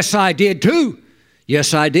said, yes, I did too.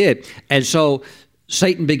 Yes, I did. And so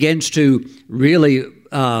Satan begins to really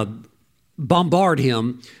bombard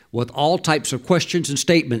him with all types of questions and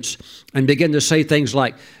statements and begin to say things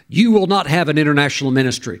like, you will not have an international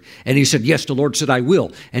ministry. And he said, yes, the Lord said, I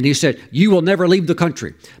will. And he said, you will never leave the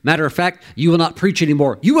country. Matter of fact, you will not preach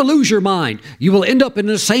anymore. You will lose your mind. You will end up in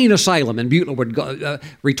an insane asylum. And Butler would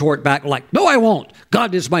retort back like, no, I won't.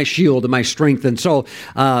 God is my shield and my strength. And so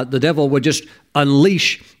the devil would just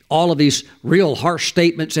unleash all of these real harsh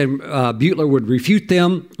statements, and Butler would refute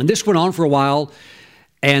them. And this went on for a while.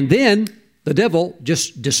 And then the devil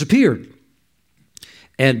just disappeared.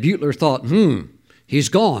 And Butler thought, he's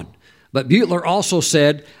gone. But Butler also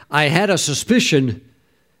said, I had a suspicion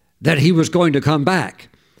that he was going to come back.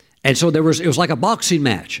 And so it was like a boxing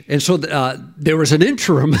match. And so there was an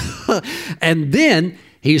interim. And then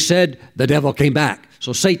he said the devil came back.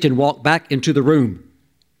 So Satan walked back into the room.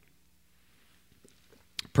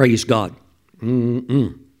 Praise God.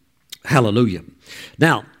 Hallelujah.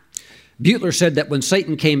 Now, Butler said that when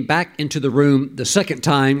Satan came back into the room the second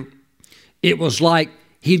time, it was like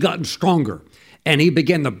he'd gotten stronger. And he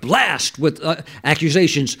began to blast with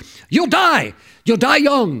accusations. You'll die. You'll die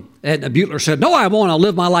young. And Butler said, no, I won't. I'll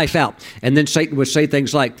live my life out. And then Satan would say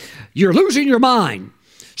things like, you're losing your mind.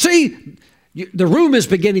 See, the room is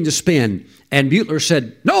beginning to spin. And Butler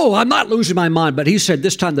said, no, I'm not losing my mind. But he said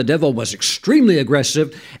this time the devil was extremely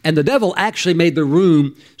aggressive. And the devil actually made the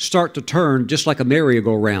room start to turn just like a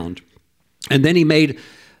merry-go-round. And then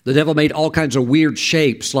the devil made all kinds of weird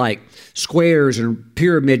shapes like squares and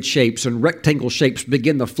pyramid shapes and rectangle shapes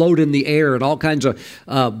begin to float in the air, and all kinds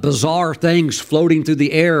of bizarre things floating through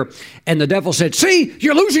the air. And the devil said, "See,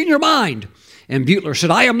 you're losing your mind." And Butler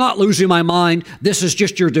said, "I am not losing my mind. This is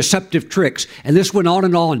just your deceptive tricks." And this went on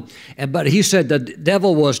and on. But he said the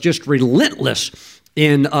devil was just relentless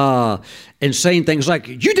in saying things like,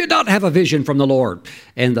 "You did not have a vision from the Lord."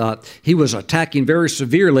 And he was attacking very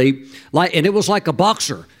severely, and it was like a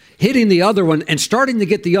boxer hitting the other one and starting to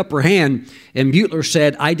get the upper hand. And Butler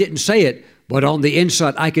said, "I didn't say it, but on the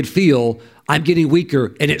inside I could feel I'm getting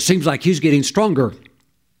weaker, and it seems like he's getting stronger."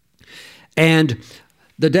 And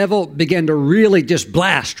the devil began to really just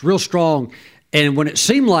blast real strong. And when it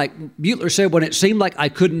seemed like, Butler said, when it seemed like I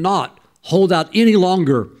could not hold out any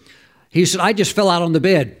longer, he said, I just fell out on the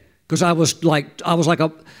bed because I was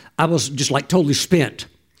just like totally spent.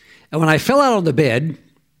 And when I fell out on the bed,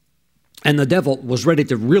 and the devil was ready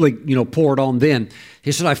to really, pour it on then,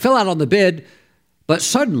 he said, I fell out on the bed, but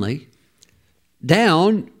suddenly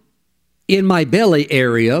down in my belly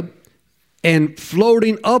area and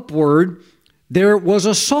floating upward, there was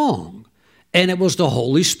a song, and it was the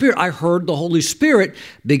Holy Spirit. I heard the Holy Spirit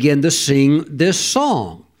begin to sing this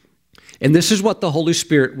song. And this is what the Holy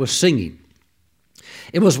Spirit was singing.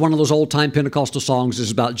 It was one of those old-time Pentecostal songs.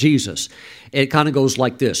 It's about Jesus. It kind of goes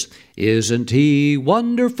like this. Isn't he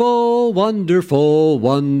wonderful, wonderful,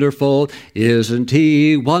 wonderful? Isn't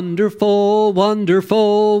he wonderful,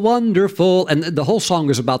 wonderful, wonderful? And the whole song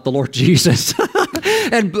is about the Lord Jesus.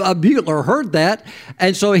 And Butler heard that,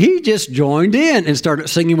 and so he just joined in and started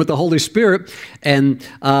singing with the Holy Spirit. And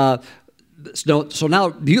so now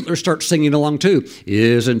Butler starts singing along too.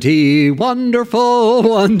 Isn't he wonderful,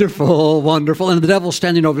 wonderful, wonderful? And the devil's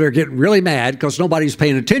standing over there getting really mad because nobody's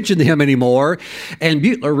paying attention to him anymore. And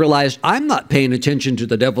Butler realized, I'm not paying attention to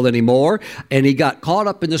the devil anymore. And he got caught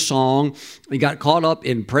up in the song. He got caught up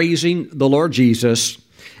in praising the Lord Jesus.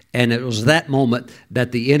 And it was that moment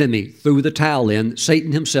that the enemy threw the towel in.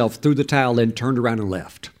 Satan himself threw the towel in, turned around and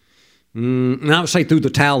left. And I would say threw the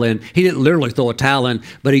towel in. He didn't literally throw a towel in,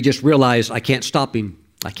 but he just realized, I can't stop him.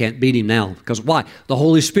 I can't beat him now. Because why? The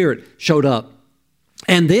Holy Spirit showed up.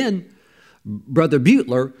 And then Brother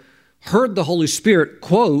Butler heard the Holy Spirit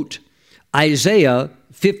quote Isaiah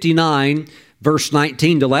 59, verse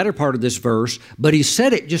 19, the latter part of this verse, but he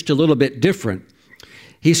said it just a little bit different.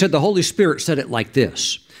 He said the Holy Spirit said it like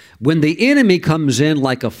this. When the enemy comes in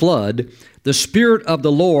like a flood, the Spirit of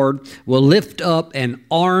the Lord will lift up an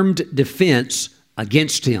armed defense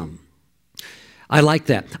against him. I like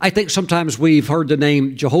that. I think sometimes we've heard the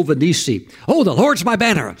name Jehovah Nissi. Oh, the Lord's my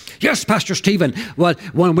banner. Yes, Pastor Stephen.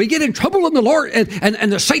 When we get in trouble in the Lord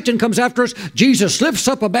and the Satan comes after us, Jesus lifts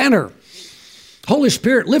up a banner. Holy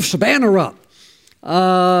Spirit lifts a banner up.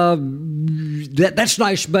 That's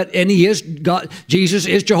nice, and he is God. Jesus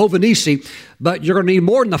is Jehovah Nissi, but you're going to need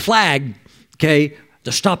more than the flag, okay,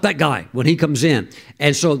 to stop that guy when he comes in.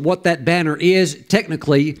 And so what that banner is,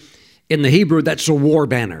 technically, in the Hebrew, that's a war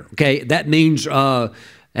banner, okay? That means,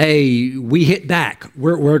 hey, we hit back.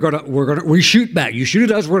 We shoot back. You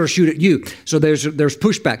shoot at us, we're going to shoot at you. So there's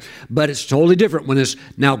pushback, but it's totally different when it's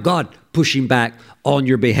now God pushing back on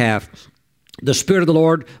your behalf. The Spirit of the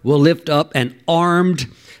Lord will lift up an armed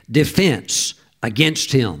defense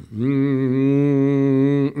against him.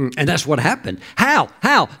 And that's what happened. How?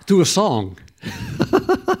 Through a song.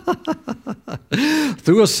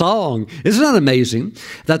 Through a song. Isn't that amazing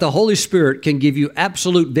that the Holy Spirit can give you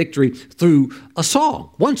absolute victory through a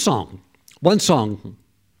song? One song.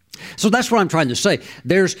 So that's what I'm trying to say.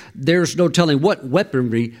 There's no telling what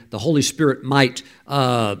weaponry the Holy Spirit might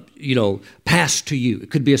pass to you.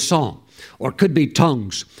 It could be a song, or it could be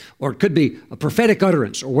tongues, or it could be a prophetic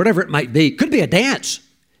utterance, or whatever it might be. It could be a dance.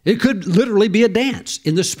 It could literally be a dance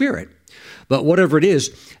in the Spirit. But whatever it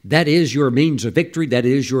is, that is your means of victory. That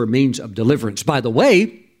is your means of deliverance. By the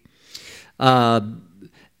way,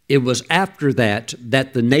 it was after that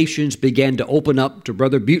the nations began to open up to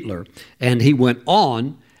Brother Butler, and he went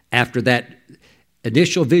on after that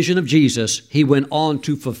initial vision of Jesus. He went on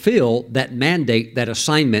to fulfill that mandate, that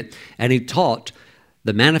assignment, and he taught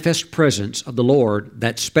the manifest presence of the Lord,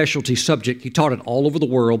 that specialty subject. He taught it all over the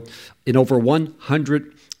world in over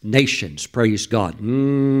 100 nations. Praise God.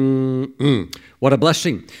 What a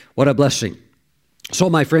blessing. What a blessing. So,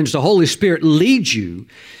 my friends, the Holy Spirit leads you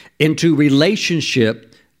into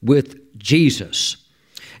relationship with Jesus.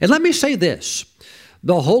 And let me say this.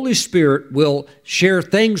 The Holy Spirit will share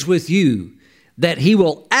things with you that he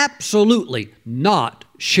will absolutely not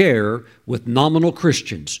share with nominal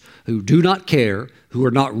Christians who do not care, who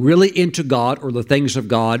are not really into God or the things of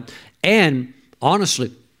God. And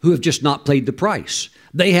honestly, who have just not paid the price.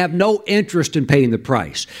 They have no interest in paying the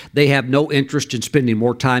price. They have no interest in spending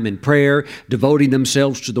more time in prayer, devoting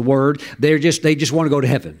themselves to the Word. They just want to go to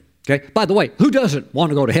heaven. Okay. By the way, who doesn't want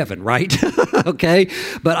to go to heaven, right? Okay.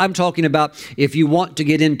 But I'm talking about if you want to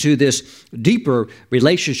get into this deeper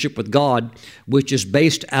relationship with God, which is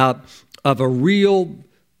based out of a real,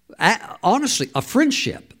 honestly, a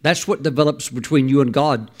friendship. That's what develops between you and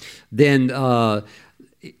God. Then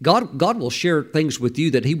God will share things with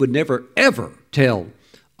you that He would never, ever tell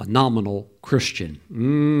a nominal Christian.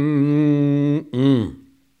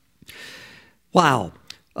 Wow.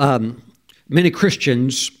 Many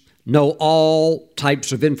Christians know all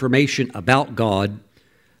types of information about God,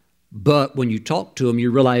 but when you talk to them,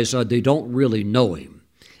 you realize they don't really know Him.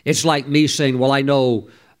 It's like me saying, well, I know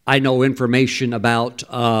information about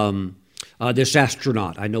this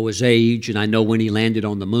astronaut. I know his age, and I know when he landed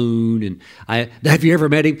on the moon. And have you ever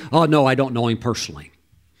met him? Oh, no, I don't know him personally.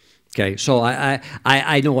 Okay, so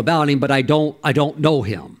I know about him, but I don't know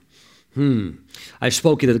him. I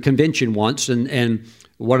spoke at a convention once, and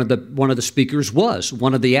one of the speakers was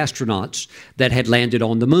one of the astronauts that had landed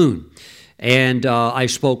on the moon, and I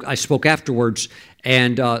spoke afterwards,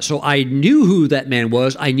 and so I knew who that man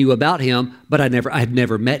was. I knew about him, but I had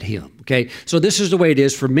never met him. Okay, so this is the way it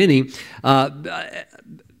is for many.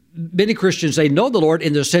 Many Christians, they know the Lord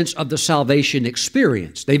in the sense of the salvation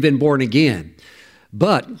experience. They've been born again,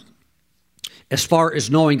 but as far as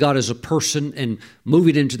knowing God as a person and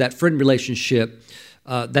moving into that friend relationship,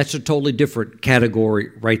 that's a totally different category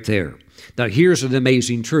right there. Now, here's an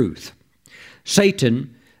amazing truth.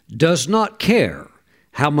 Satan does not care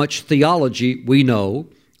how much theology we know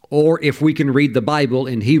or if we can read the Bible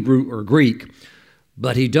in Hebrew or Greek,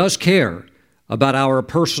 but he does care about our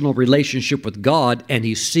personal relationship with God, and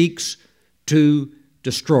he seeks to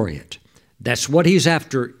destroy it. That's what he's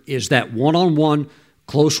after, is that one-on-one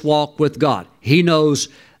close walk with God. He knows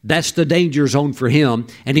that's the danger zone for him,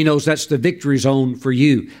 and he knows that's the victory zone for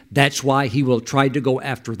you. That's why he will try to go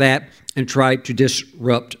after that and try to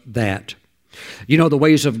disrupt that. You know, the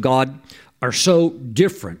ways of God are so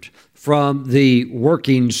different from the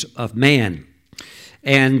workings of man.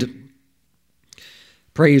 And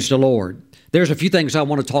praise the Lord. There's a few things I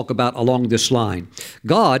want to talk about along this line.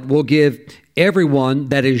 God will give everyone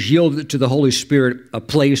that is yielded to the Holy Spirit a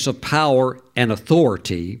place of power and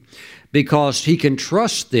authority because he can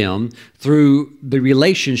trust them through the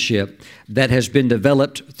relationship that has been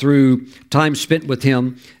developed through time spent with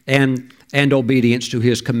him and obedience to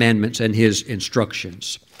his commandments and his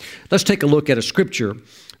instructions. Let's take a look at a scripture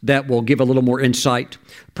that will give a little more insight.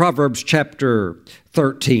 Proverbs chapter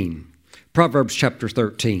 13. Proverbs chapter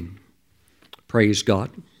 13. Praise God.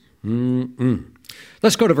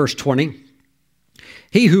 Let's go to verse 20.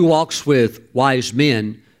 He who walks with wise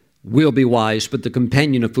men will be wise, but the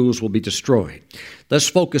companion of fools will be destroyed. Let's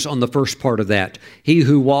focus on the first part of that. He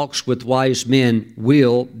who walks with wise men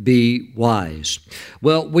will be wise.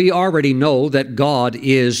 Well, we already know that God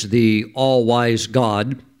is the all-wise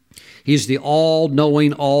God. He's the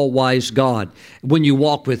all-knowing, all-wise God. When you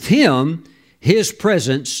walk with him, his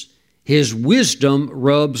presence, his wisdom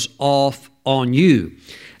rubs off on you.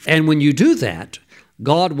 And when you do that,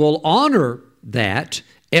 God will honor that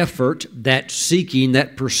effort, that seeking,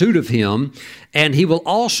 that pursuit of him, and he will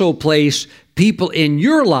also place people in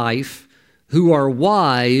your life who are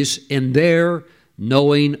wise in their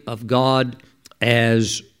knowing of God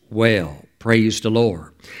as well. Praise the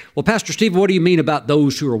Lord. Well, Pastor Steve, what do you mean about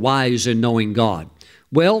those who are wise in knowing God?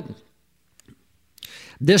 Well,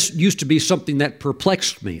 this used to be something that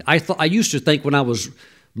perplexed me. I used to think when I was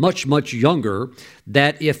much, much younger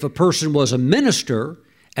that if a person was a minister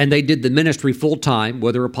and they did the ministry full-time,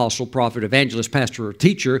 whether apostle, prophet, evangelist, pastor, or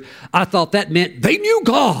teacher, I thought that meant they knew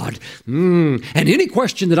God. And any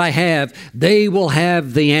question that I have, they will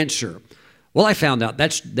have the answer. Well, I found out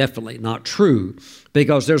that's definitely not true,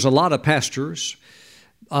 because there's a lot of pastors,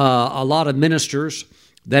 a lot of ministers,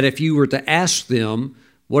 that if you were to ask them,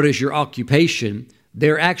 what is your occupation,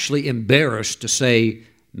 they're actually embarrassed to say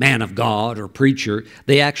man of God or preacher.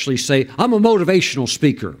 They actually say, I'm a motivational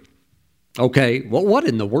speaker. Okay, well, what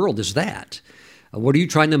in the world is that? What are you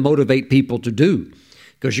trying to motivate people to do?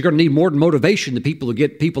 Because you're going to need more motivation than people to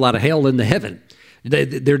get people out of hell into heaven.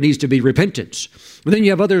 There needs to be repentance. And then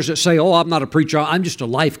you have others that say, oh, I'm not a preacher, I'm just a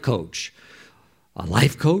life coach. A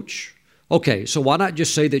life coach? Okay, so why not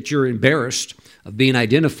just say that you're embarrassed of being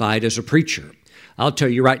identified as a preacher? I'll tell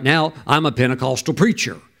you right now, I'm a Pentecostal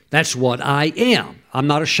preacher. That's what I am. I'm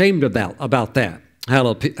not ashamed about that.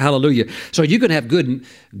 Hallelujah. So you can have good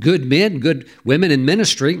men, good women in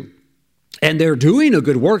ministry, and they're doing a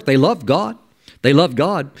good work. They love God. They love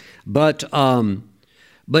God. But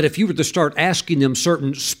But if you were to start asking them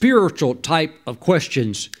certain spiritual type of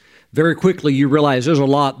questions, very quickly you realize there's a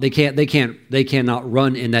lot they cannot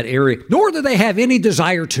run in that area, nor do they have any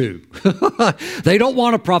desire to. They don't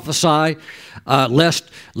want to prophesy,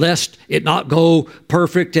 lest it not go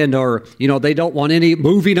perfect, they don't want any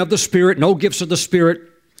moving of the Spirit, no gifts of the Spirit.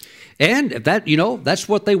 And if that's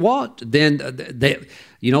what they want, then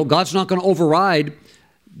God's not going to override,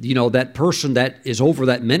 that person that is over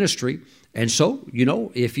that ministry. And so,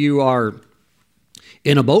 if you are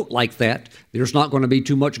in a boat like that, there's not going to be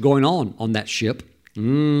too much going on that ship.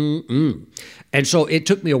 And so it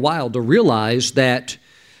took me a while to realize that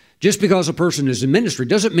just because a person is in ministry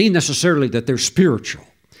doesn't mean necessarily that they're spiritual.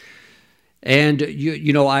 And,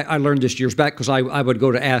 I learned this years back because I would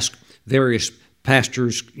go to ask various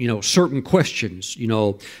pastors, certain questions,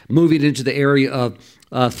 moving into the area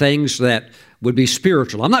of things that would be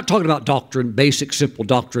spiritual. I'm not talking about doctrine, basic, simple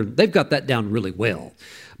doctrine. They've got that down really well.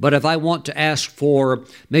 But if I want to ask for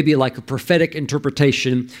maybe like a prophetic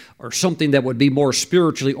interpretation or something that would be more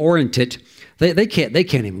spiritually oriented, they can't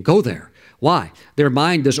even go there. Why? Their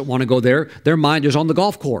mind doesn't want to go there. Their mind is on the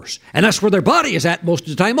golf course. And that's where their body is at most of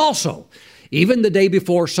the time also. Even the day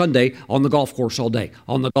before Sunday, on the golf course all day,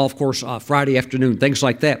 on the golf course Friday afternoon, things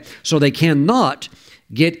like that. So they cannot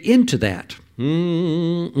get into that.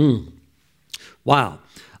 Wow.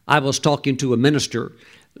 I was talking to a minister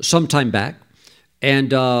sometime back and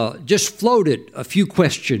just floated a few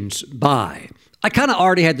questions by. I kind of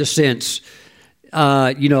already had the sense,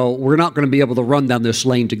 we're not going to be able to run down this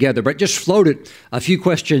lane together, but just floated a few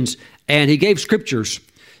questions, and he gave scriptures.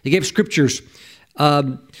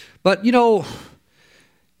 But,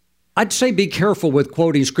 I'd say be careful with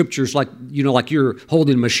quoting scriptures like you're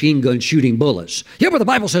holding a machine gun shooting bullets. Yeah, but the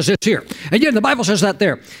Bible says this here, and yeah, the Bible says that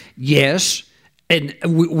there. Yes, and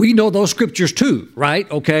we know those scriptures too, right?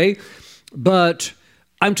 Okay, but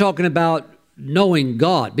I'm talking about knowing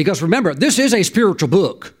God. Because remember, this is a spiritual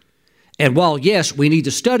book. And while, yes, we need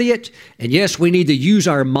to study it, and yes, we need to use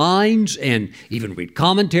our minds and even read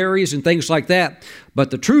commentaries and things like that,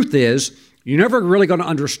 but the truth is, you're never really going to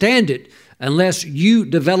understand it unless you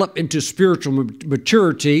develop into spiritual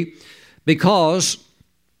maturity, because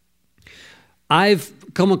I've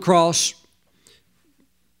come across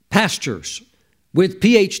pastors with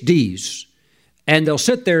PhDs, and they'll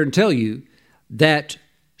sit there and tell you that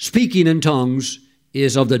speaking in tongues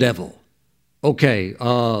is of the devil. Okay,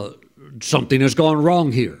 something has gone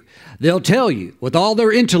wrong here. They'll tell you, with all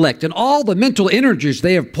their intellect and all the mental energies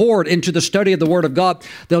they have poured into the study of the Word of God,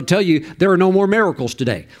 they'll tell you there are no more miracles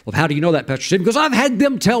today. Well, how do you know that, Pastor Stephen? Because I've had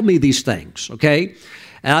them tell me these things, okay?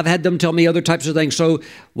 And I've had them tell me other types of things. So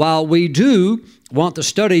while we do want to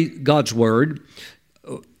study God's Word,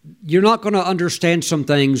 you're not going to understand some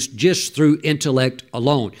things just through intellect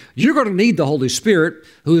alone. You're going to need the Holy Spirit,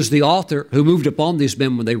 who is the author, who moved upon these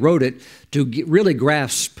men when they wrote it, to really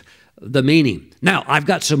grasp the meaning. Now, I've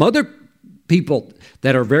got some other people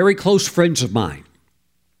that are very close friends of mine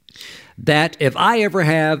that if I ever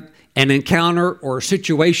have an encounter or a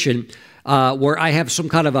situation where I have some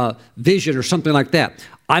kind of a vision or something like that,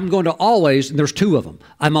 I'm going to always, and there's two of them,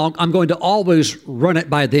 I'm going to always run it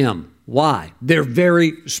by them. Why? They're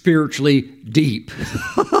very spiritually deep.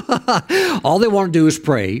 All they want to do is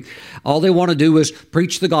pray. All they want to do is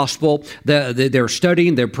preach the gospel. They're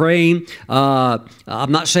studying, they're praying.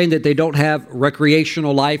 I'm not saying that they don't have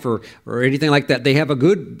recreational life or anything like that. They have a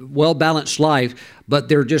good, well-balanced life, but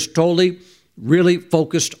they're just totally, really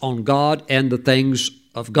focused on God and the things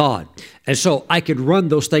of God. And so I could run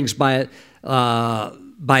those things by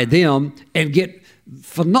them and get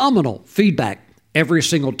phenomenal feedback every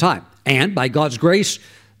single time. And by God's grace,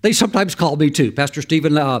 they sometimes call me too. Pastor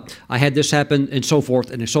Stephen, I had this happen, and so forth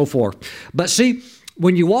and so forth. But see,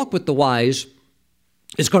 when you walk with the wise,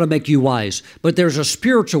 it's going to make you wise. But there's a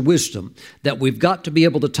spiritual wisdom that we've got to be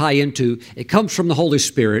able to tie into. It comes from the Holy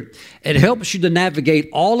Spirit. It helps you to navigate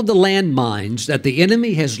all of the landmines that the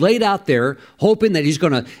enemy has laid out there, hoping that he's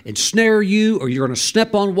going to ensnare you or you're going to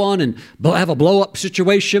step on one and have a blow-up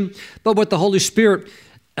situation. But with the Holy Spirit,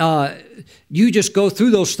 you just go through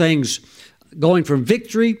those things going from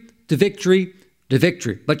victory to victory to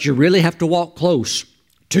victory. But you really have to walk close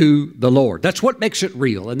to the Lord. That's what makes it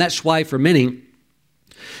real. And that's why for many,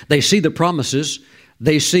 they see the promises,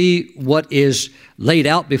 they see what is laid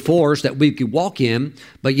out before us that we could walk in,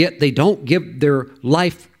 but yet they don't give their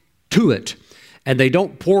life to it, and they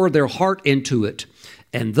don't pour their heart into it.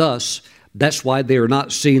 And thus, that's why they are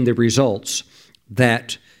not seeing the results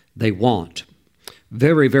that they want.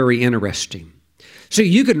 Very, very interesting. See,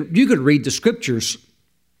 you can read the scriptures,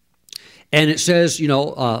 and it says,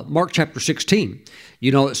 Mark chapter 16,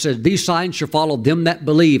 You know, it said, these signs shall follow them that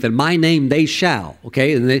believe. In my name they shall.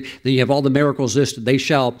 Okay, and then you have all the miracles listed. They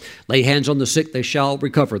shall lay hands on the sick. They shall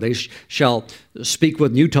recover. They shall speak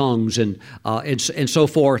with new tongues and so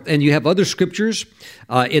forth. And you have other scriptures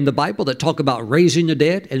in the Bible that talk about raising the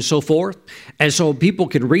dead and so forth. And so people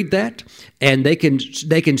can read that and they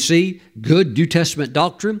can see good New Testament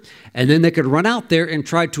doctrine, and then they could run out there and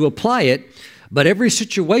try to apply it. But every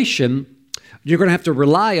situation, you're going to have to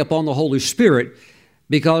rely upon the Holy Spirit,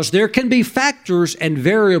 because there can be factors and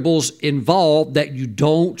variables involved that you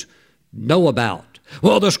don't know about.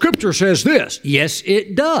 Well, the Scripture says this. Yes,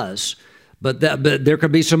 it does. But there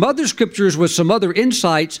could be some other scriptures with some other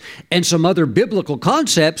insights and some other biblical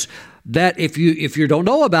concepts that if you don't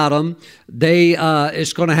know about them,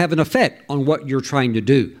 it's going to have an effect on what you're trying to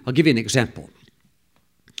do. I'll give you an example.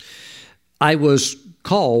 I was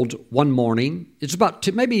called one morning. It's about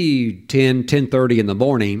maybe 10:30 in the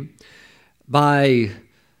morning by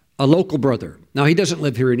a local brother. Now, he doesn't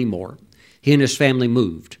live here anymore. He and his family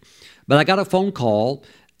moved. But I got a phone call,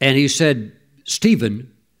 and he said,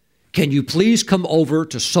 Stephen, can you please come over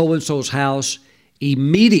to so-and-so's house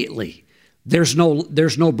immediately? There's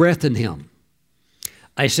no breath in him.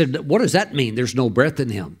 I said, what does that mean, there's no breath in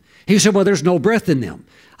him? He said, well, there's no breath in them.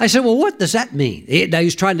 I said, well, what does that mean? Now,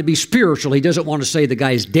 he's trying to be spiritual. He doesn't want to say the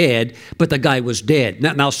guy's dead, but the guy was dead.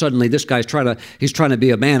 Now suddenly this guy's trying to be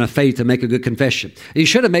a man of faith and make a good confession. You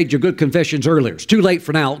should have made your good confessions earlier. It's too late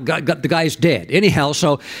for now. The guy's dead. Anyhow,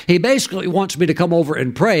 so he basically wants me to come over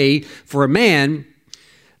and pray for a man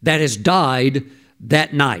that has died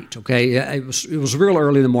that night, okay? It was real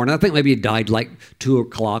early in the morning. I think maybe he died like 2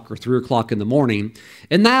 o'clock or 3 o'clock in the morning.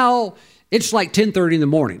 And now it's like 10:30 in the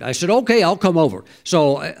morning. I said, okay, I'll come over.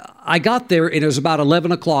 So I got there, and it was about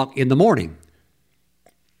 11 o'clock in the morning.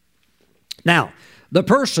 Now, the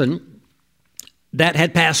person that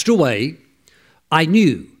had passed away, I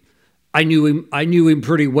knew him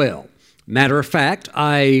pretty well. Matter of fact,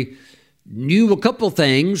 I knew a couple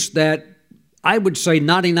things that I would say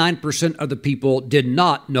 99% of the people did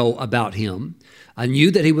not know about him. I knew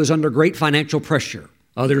that he was under great financial pressure.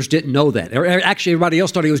 Others didn't know that. Actually, everybody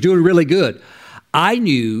else thought he was doing really good. I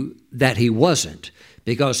knew that he wasn't,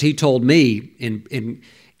 because he told me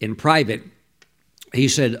in private. He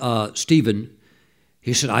said, Stephen,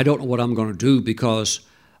 he said, I don't know what I'm going to do, because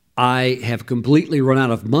I have completely run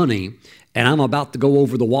out of money, and I'm about to go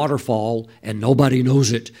over the waterfall, and nobody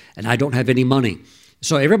knows it, and I don't have any money.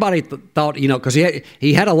 So everybody thought, because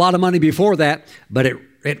he had a lot of money before that, but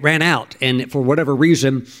it ran out. And for whatever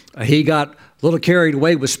reason, he got a little carried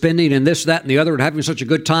away with spending and this, that, and the other, and having such a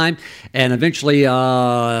good time. And eventually,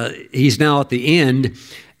 he's now at the end.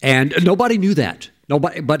 And nobody knew that.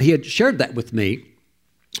 Nobody, but he had shared that with me.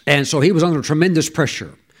 And so he was under tremendous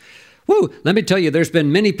pressure. Woo, let me tell you, there's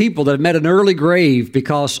been many people that have met an early grave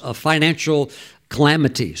because of financial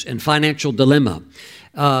calamities and financial dilemma.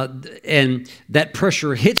 And that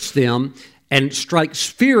pressure hits them and strikes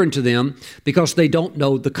fear into them because they don't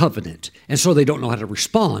know the covenant. And so they don't know how to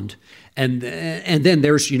respond. And then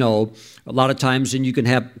there's, a lot of times, and you can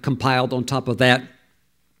have compiled on top of that,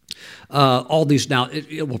 all these, now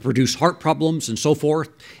it will produce heart problems and so forth.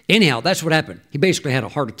 Anyhow, that's what happened. He basically had a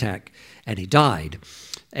heart attack and he died.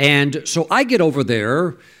 And so I get over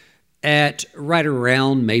there at right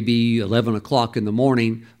around maybe 11 o'clock in the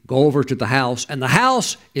morning, go over to the house, and the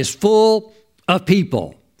house is full of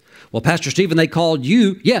people. Well, Pastor Stephen, they called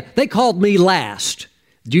you. Yeah, they called me last.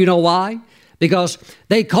 Do you know why? Because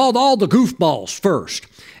they called all the goofballs first.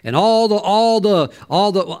 And I'm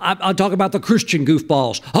talking about the Christian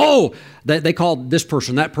goofballs. Oh, they called this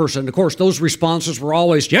person, that person. Of course, those responses were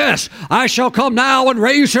always, yes, I shall come now and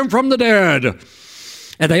raise him from the dead.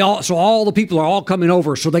 And so all the people are all coming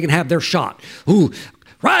over so they can have their shot. Ooh,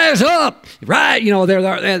 rise up, right?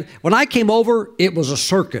 When I came over, it was a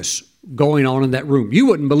circus going on in that room. You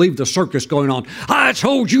wouldn't believe the circus going on. I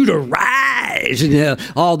told you to rise, and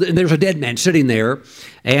there's a dead man sitting there,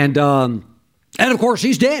 and of course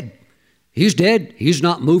he's dead. He's dead. He's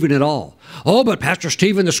not moving at all. Oh, but Pastor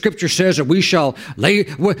Stephen, the Scripture says that we shall lay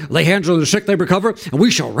hands on the sick, they recover, and we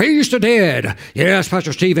shall raise the dead. Yes,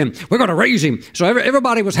 Pastor Stephen, we're going to raise him. So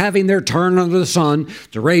everybody was having their turn under the sun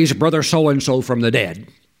to raise brother so-and-so from the dead,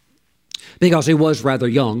 because he was rather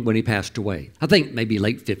young when he passed away. I think maybe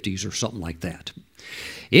late 50s or something like that.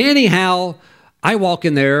 Anyhow, I walk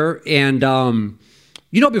in there, and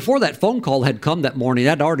before that phone call had come that morning,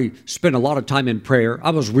 I'd already spent a lot of time in prayer.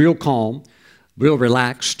 I was real calm, real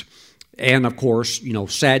relaxed, and of course,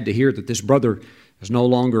 sad to hear that this brother is no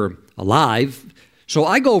longer alive. So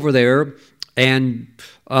I go over there, and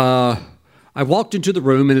I walked into the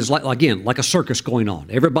room, and it's like a circus going on.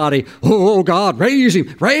 Everybody, oh God, raise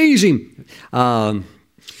him, raise him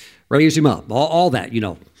up, all that,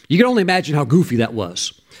 You can only imagine how goofy that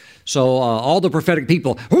was. So all the prophetic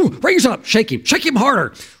people, raise up, shake him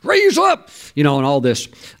harder, raise up, and all this.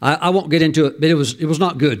 I won't get into it, but it was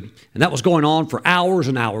not good. And that was going on for hours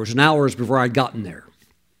and hours and hours before I'd gotten there.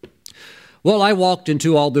 Well, I walked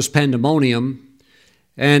into all this pandemonium,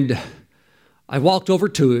 and I walked over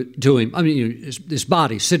to him. I mean, his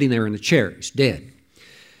body sitting there in the chair. He's dead.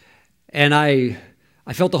 And I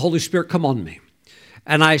felt the Holy Spirit come on me.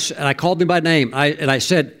 And I called him by name. I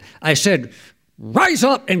said, rise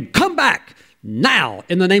up and come back now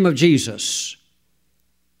in the name of Jesus.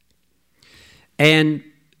 And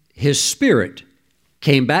his spirit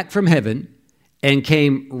came back from heaven and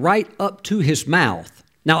came right up to his mouth.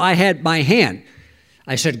 Now, I had my hand.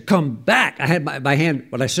 I said, come back. I had my hand,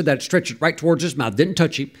 when I said that, stretched it right towards his mouth. Didn't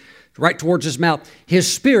touch him. Right towards his mouth.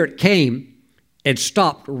 His spirit came and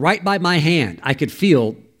stopped right by my hand. I could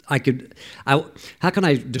feel, how can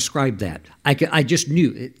I describe that? I just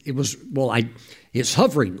knew it was, it's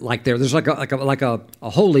hovering like there. There's like a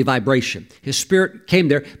holy vibration. His spirit came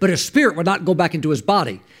there, but his spirit would not go back into his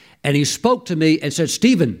body. And he spoke to me and said,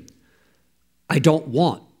 Stephen, I don't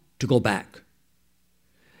want to go back.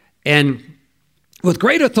 And with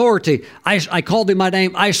great authority, I called him by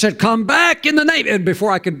name. I said, come back in the name. And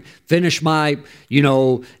before I could finish my,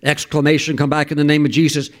 exclamation, come back in the name of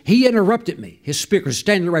Jesus, he interrupted me. His spirit was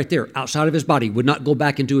standing right there outside of his body, would not go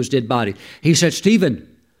back into his dead body. He said,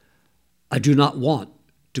 Stephen, I do not want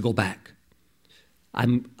to go back.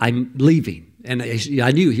 I'm leaving. And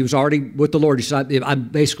I knew he was already with the Lord. He said, I'm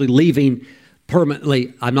basically leaving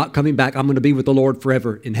permanently. I'm not coming back. I'm going to be with the Lord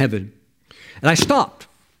forever in heaven. And I stopped.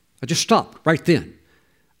 I just stopped right then.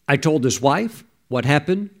 I told his wife what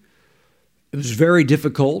happened. It was very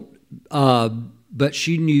difficult, but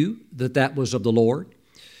she knew that was of the Lord.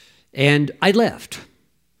 And I left.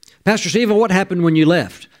 Pastor Stephen, what happened when you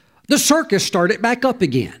left? The circus started back up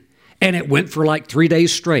again. And it went for like 3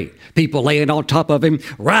 days straight. People laying on top of him,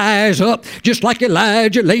 rise up, just like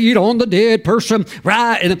Elijah laid on the dead person.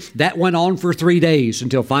 Rise. And that went on for 3 days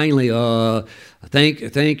until finally, I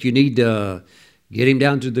think you need to get him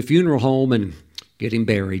down to the funeral home and get him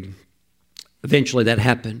buried. Eventually that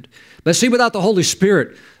happened. But see, without the Holy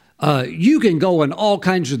Spirit, you can go in all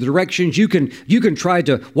kinds of directions. You can try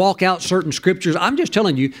to walk out certain scriptures. I'm just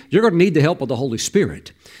telling you, you're going to need the help of the Holy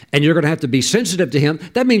Spirit. And you're going to have to be sensitive to Him.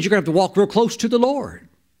 That means you're going to have to walk real close to the Lord.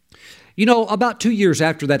 About 2 years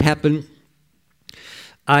after that happened,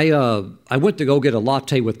 I went to go get a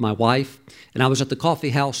latte with my wife. And I was at the coffee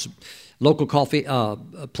house, local coffee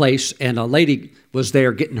place. And a lady was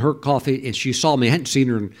there getting her coffee. And she saw me. I hadn't seen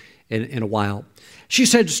her in a while. She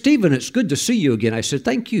said, Stephen, it's good to see you again. I said,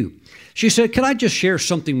 thank you. She said, can I just share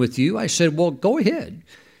something with you? I said, well, go ahead.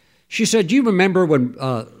 She said, do you remember when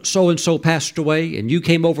so-and-so passed away and you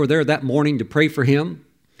came over there that morning to pray for him?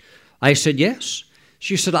 I said, yes.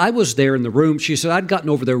 She said, I was there in the room. She said, I'd gotten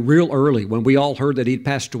over there real early when we all heard that he'd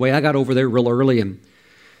passed away. I got over there real early, and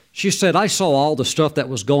she said, I saw all the stuff that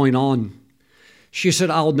was going on. She said,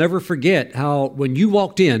 I'll never forget how when you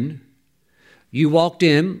walked in, you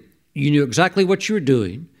knew exactly what you were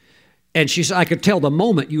doing. And she said, I could tell the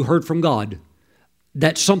moment you heard from God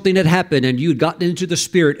that something had happened and you'd gotten into the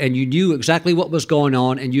Spirit and you knew exactly what was going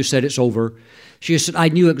on and you said, it's over. She said, I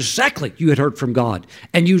knew exactly you had heard from God.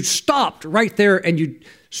 And you stopped right there and you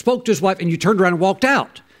spoke to his wife and you turned around and walked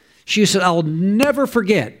out. She said, I'll never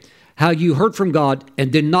forget how you heard from God and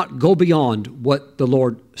did not go beyond what the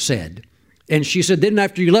Lord said. And she said, then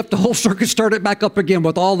after you left, the whole circus started back up again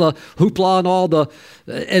with all the hoopla and all the,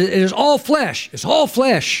 it is all flesh. It's all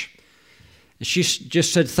flesh. And she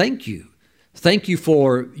just said, thank you. Thank you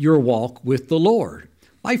for your walk with the Lord.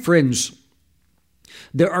 My friends,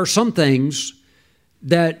 there are some things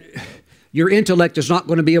that your intellect is not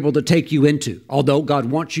going to be able to take you into, although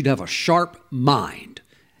God wants you to have a sharp mind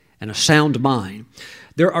and a sound mind.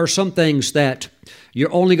 There are some things that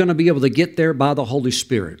you're only going to be able to get there by the Holy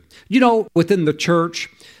Spirit. Within the church,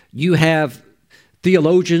 you have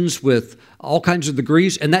theologians with all kinds of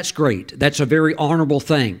degrees, and that's great. That's a very honorable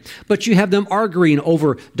thing. But you have them arguing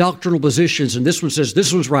over doctrinal positions, and this one says,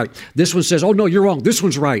 this one's right. This one says, oh, no, you're wrong. This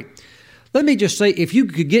one's right. Let me just say, if you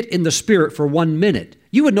could get in the Spirit for 1 minute,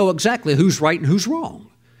 you would know exactly who's right and who's wrong.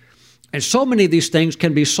 And so many of these things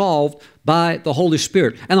can be solved by the Holy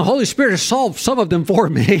Spirit. And the Holy Spirit has solved some of them for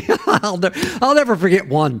me. I'll never forget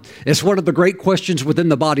one. It's one of the great questions within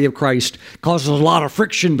the body of Christ. Causes a lot of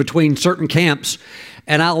friction between certain camps.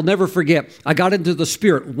 And I'll never forget, I got into the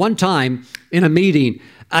Spirit one time in a meeting.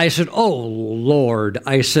 I said, "Oh, Lord,"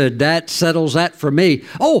 I said, "that settles that for me."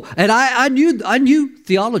 Oh, and I knew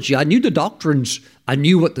theology. I knew the doctrines. I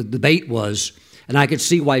knew what the debate was. And I could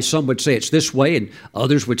see why some would say it's this way and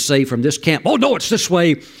others would say from this camp, "Oh, no, it's this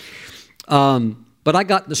way." But I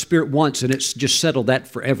got in the Spirit once, and it's just settled that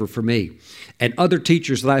forever for me. And other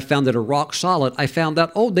teachers that I found that are rock solid, I found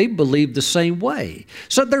out, oh, they believe the same way.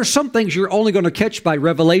 So there's some things you're only going to catch by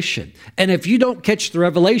revelation. And if you don't catch the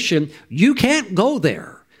revelation, you can't go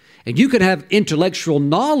there. And you can have intellectual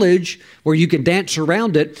knowledge where you can dance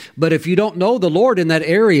around it, but if you don't know the Lord in that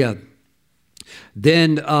area,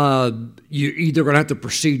 then you're either going to have to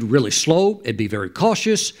proceed really slow and be very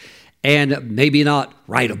cautious and maybe not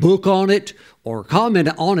write a book on it or comment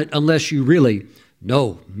on it unless you really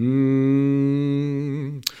know.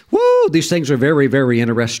 Woo! These things are very, very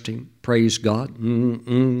interesting. Praise God. Let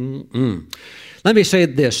me say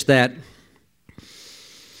this, that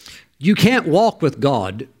you can't walk with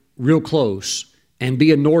God real close and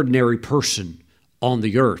be an ordinary person on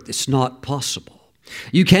the earth. It's not possible.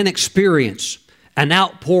 You can experience an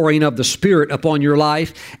outpouring of the Spirit upon your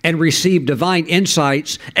life and receive divine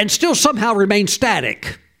insights and still somehow remain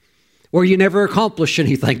static, where you never accomplish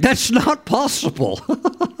anything. That's not possible.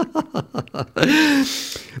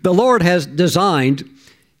 The Lord has designed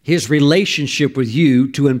His relationship with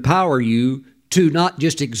you to empower you to not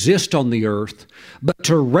just exist on the earth, but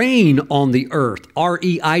to reign on the earth,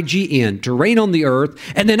 R-E-I-G-N, to reign on the earth,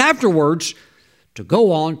 and then afterwards to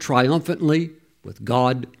go on triumphantly with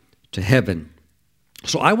God to heaven.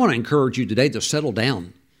 So I want to encourage you today to settle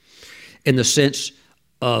down in the sense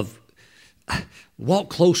of walk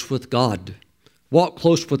close with God. Walk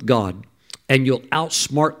close with God, and you'll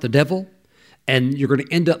outsmart the devil, and you're going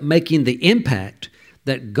to end up making the impact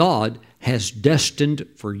that God has destined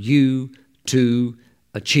for you to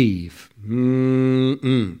achieve.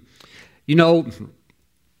 You know,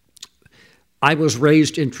 I was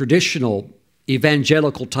raised in traditional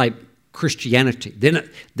evangelical type Christianity.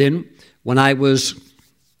 Then when I was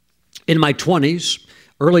in my 20s,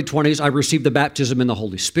 early 20s, I received the baptism in the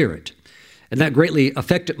Holy Spirit. And that greatly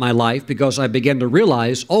affected my life because I began to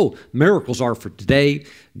realize, oh, miracles are for today.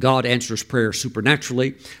 God answers prayer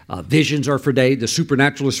supernaturally. Visions are for today. The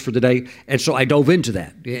supernatural is for today. And so I dove into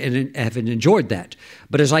that and have enjoyed that.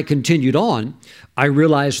 But as I continued on, I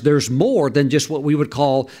realized there's more than just what we would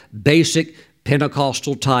call basic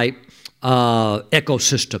Pentecostal type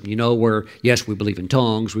ecosystem, you know, where, yes, we believe in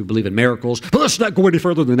tongues, we believe in miracles, but let's not go any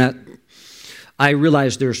further than that. I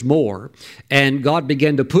realized there's more, and God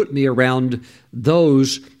began to put me around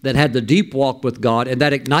those that had the deep walk with God, and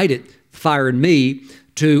that ignited fire in me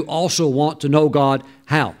to also want to know God.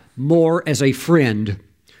 How? More as a friend,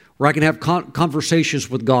 where I can have conversations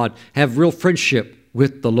with God, have real friendship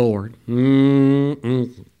with the Lord.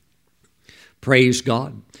 Praise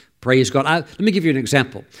God. Praise God. Let me give you an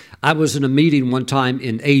example. I was in a meeting one time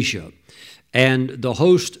in Asia, and the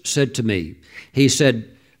host said to me, he said,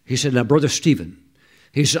 "Now, Brother Stephen,"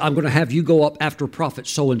 he said, "I'm going to have you go up after Prophet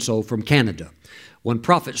so-and-so from Canada. When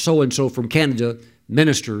Prophet so-and-so from Canada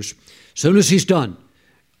ministers, as soon as he's done,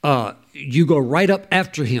 you go right up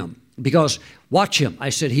after him, because watch him." I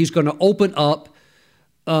said, "He's going to open up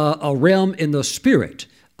a realm in the Spirit,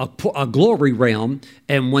 a glory realm,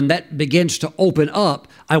 and when that begins to open up,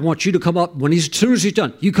 I want you to come up, as soon as he's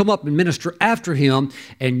done, you come up and minister after him,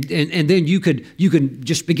 and then you can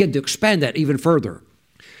just begin to expand that even further."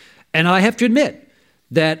 And I have to admit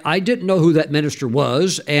that I didn't know who that minister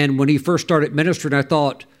was, and when he first started ministering, I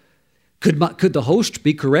thought, could the host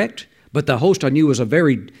be correct? But the host I knew was a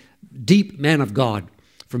very deep man of God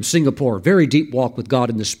from Singapore, very deep walk with God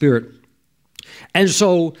in the Spirit. And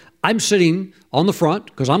so I'm sitting on the front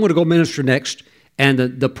because I'm going to go minister next, and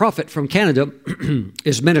the prophet from Canada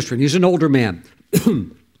is ministering. He's an older man.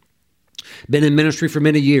 Been in ministry for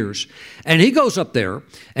many years. And he goes up there,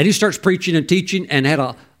 and he starts preaching and teaching, and had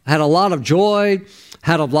a lot of joy,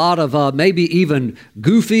 had a lot of maybe even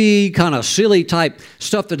goofy, kind of silly type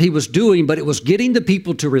stuff that he was doing, but it was getting the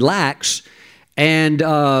people to relax. And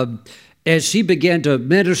as he began to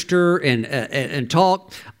minister and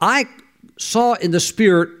talk, I saw in the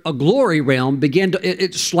Spirit a glory realm begin to,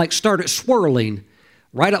 it's like started swirling.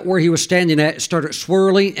 Right up where he was standing at, it started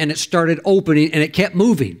swirling, and it started opening, and it kept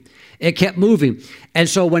moving. It kept moving. And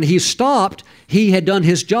so when he stopped, he had done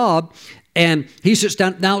his job, and he sits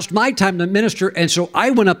down. Now it's my time to minister. And so I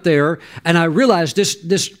went up there, and I realized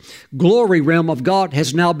this glory realm of God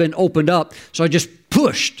has now been opened up. So I just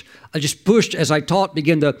pushed as I taught,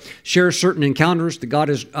 began to share certain encounters that God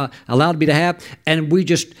has allowed me to have. And we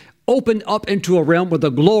just opened up into a realm where the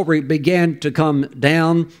glory began to come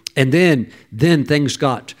down. And then things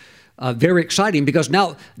got very exciting because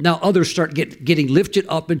now others start getting lifted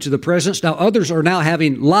up into the presence. Now others are now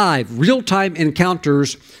having live, real-time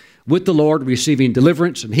encounters with the Lord, receiving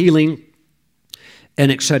deliverance and healing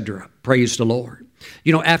and etc. Praise the Lord.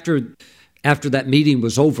 You know, after that meeting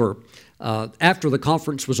was over, after the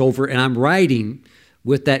conference was over, and I'm riding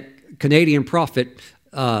with that Canadian prophet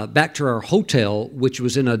back to our hotel, which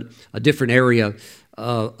was in a different area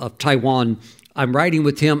of Taiwan. I'm riding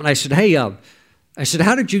with him, and I said, hey, I said,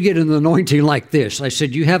 how did you get an anointing like this? I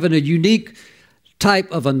said, you have a unique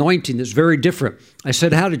type of anointing that's very different. I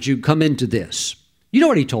said, how did you come into this? You know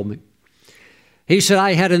what he told me? He said,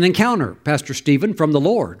 I had an encounter, Pastor Stephen, from the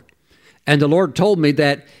Lord. And the Lord told me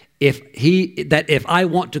that if I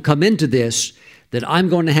want to come into this, that I'm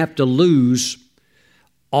going to have to lose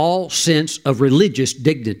all sense of religious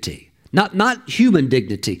dignity. Not human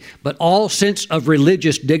dignity, but all sense of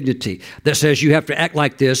religious dignity that says you have to act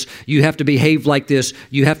like this, you have to behave like this,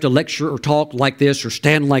 you have to lecture or talk like this or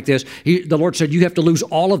stand like this. The Lord said you have to lose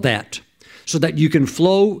all of that so that you can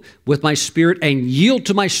flow with my Spirit and yield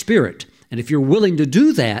to my Spirit. And if you're willing to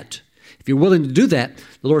do that, the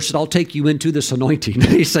Lord said, I'll take you into this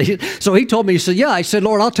anointing. So he told me, he said, yeah. I said,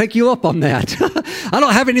 Lord, I'll take you up on that. I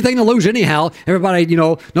don't have anything to lose anyhow. Everybody,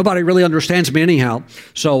 nobody really understands me anyhow.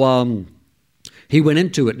 So he went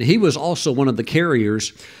into it. And he was also one of the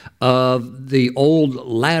carriers of the old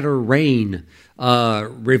latter rain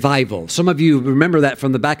revival. Some of you remember that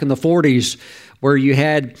from the back in the 40s, where you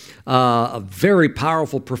had a very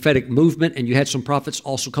powerful prophetic movement, and you had some prophets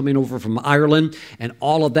also coming over from Ireland, and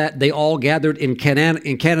all of that, they all gathered in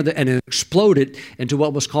Canada, and it exploded into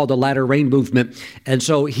what was called the latter rain movement. And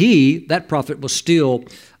so that prophet was still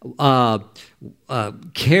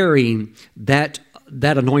carrying that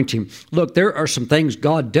anointing. Look, there are some things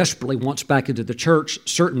God desperately wants back into the church,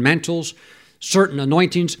 certain mantles, certain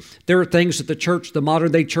anointings. There are things that the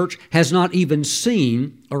modern day church has not even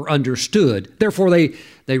seen or understood. Therefore, they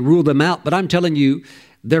rule them out. But I'm telling you,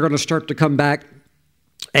 they're going to start to come back,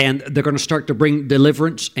 and they're going to start to bring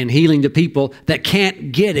deliverance and healing to people that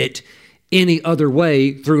can't get it any other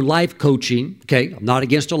way through life coaching, okay? I'm not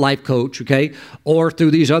against a life coach, okay? Or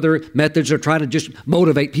through these other methods of trying to just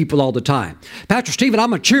motivate people all the time. Pastor Stephen,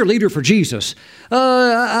 I'm a cheerleader for Jesus.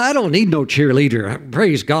 I don't need no cheerleader.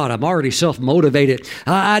 Praise God, I'm already self-motivated.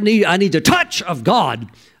 I need the touch of God.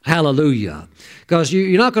 Hallelujah. Because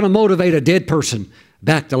you're not going to motivate a dead person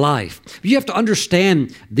back to life. You have to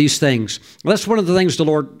understand these things. That's one of the things the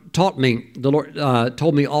Lord taught me. The Lord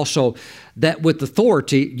told me also that with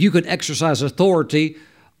authority, you can exercise authority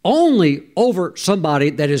only over somebody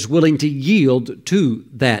that is willing to yield to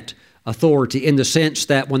that authority, in the sense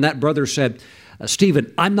that when that brother said,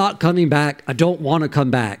 Stephen, I'm not coming back. I don't want to come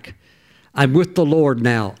back. I'm with the Lord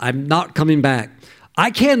now. I'm not coming back. I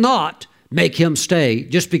cannot make him stay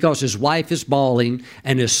just because his wife is bawling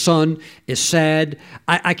and his son is sad.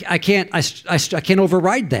 I can't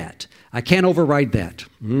override that. I can't override that.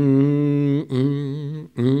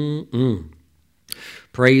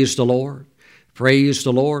 Praise the Lord. Praise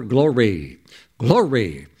the Lord. Glory.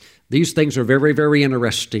 Glory. These things are very, very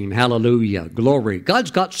interesting. Hallelujah. Glory.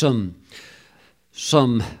 God's got some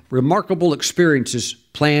remarkable experiences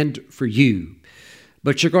planned for you.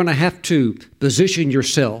 But you're going to have to position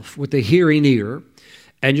yourself with a hearing ear,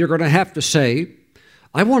 and you're going to have to say,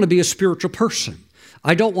 I want to be a spiritual person.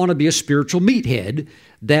 I don't want to be a spiritual meathead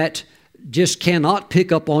that just cannot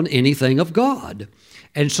pick up on anything of God.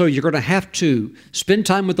 And so you're going to have to spend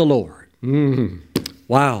time with the Lord.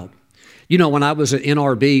 Wow. You know, when I was at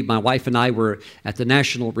NRB, my wife and I were at the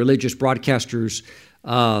National Religious Broadcasters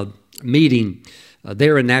meeting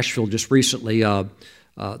there in Nashville just recently.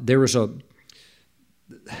 There was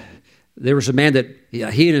a man that he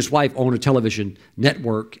and his wife own a television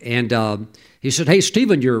network, and he said, "Hey,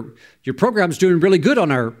 Stephen, your program's doing really good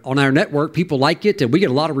on our network. People like it, and we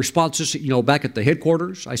get a lot of responses, back at the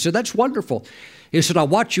headquarters." I said, "That's wonderful." He said, "I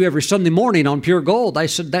watch you every Sunday morning on Pure Gold." I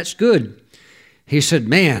said, "That's good." He said,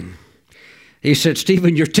 "Man," he said,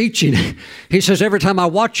 "Stephen, you're teaching." He says, "Every time I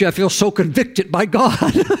watch you, I feel so convicted by God."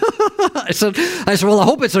 I said, "Well, I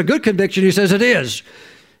hope it's a good conviction." He says, "It is."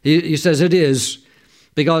 He says, "It is."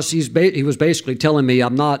 Because he was basically telling me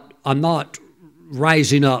I'm not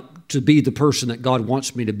rising up to be the person that God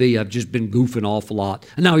wants me to be. I've just been goofing an awful lot.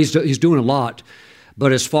 And now he's doing a lot.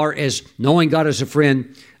 But as far as knowing God as a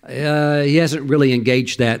friend, he hasn't really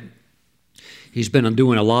engaged that. He's been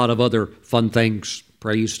doing a lot of other fun things.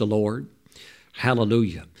 Praise the Lord.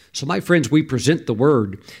 Hallelujah. So my friends, we present the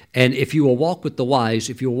word, and if you will walk with the wise,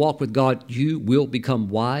 if you will walk with God, you will become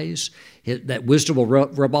wise. That wisdom will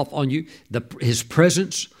rub off on you. His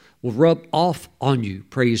presence will rub off on you.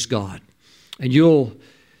 Praise God. And you'll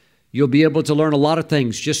You'll be able to learn a lot of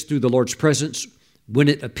things just through the Lord's presence when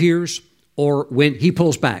it appears or when He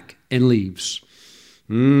pulls back and leaves.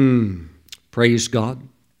 Praise God.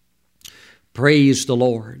 Praise the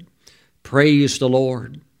Lord. Praise the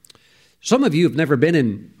Lord. Some of you have never been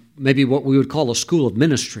in maybe what we would call a school of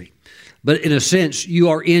ministry, but in a sense, you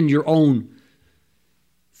are in your own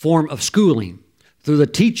form of schooling through the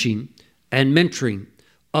teaching and mentoring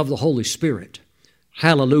of the Holy Spirit.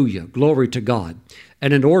 Hallelujah. Glory to God.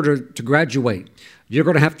 And in order to graduate, you're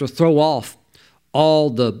going to have to throw off all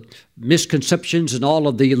the misconceptions and all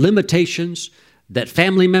of the limitations that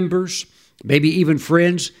family members, maybe even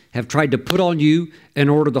friends, have tried to put on you in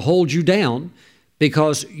order to hold you down,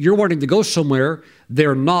 because you're wanting to go somewhere,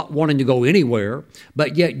 they're not wanting to go anywhere,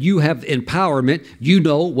 but yet you have empowerment. You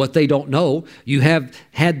know what they don't know. You have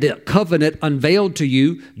had the covenant unveiled to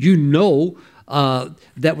you. You know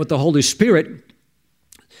that with the Holy Spirit,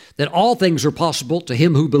 that all things are possible to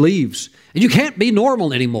him who believes. And you can't be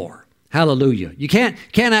normal anymore. Hallelujah. You can't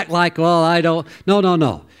act like, well, I don't.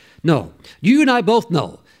 No. You and I both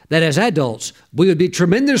know that as adults, we would be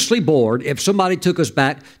tremendously bored if somebody took us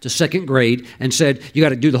back to second grade and said, you got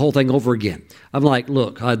to do the whole thing over again. I'm like,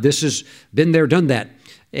 look, this has been there, done that,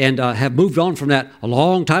 and have moved on from that a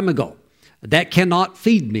long time ago. That cannot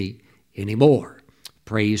feed me anymore.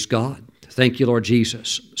 Praise God. Thank you, Lord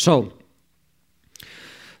Jesus. So,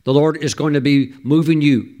 the Lord is going to be moving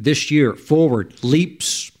you this year forward,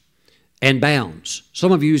 leaps and bounds.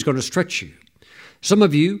 Some of you is going to stretch you. Some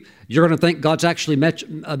of you, you're going to think God's actually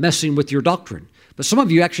messing with your doctrine. But some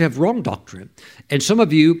of you actually have wrong doctrine. And some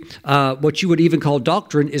of you, what you would even call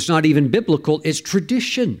doctrine is not even biblical. It's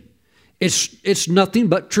tradition. It's nothing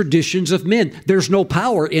but traditions of men. There's no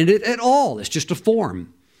power in it at all. It's just a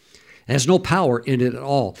form. It has no power in it at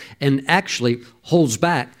all. And actually holds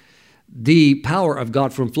back the power of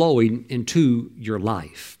God from flowing into your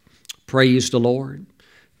life. Praise the Lord.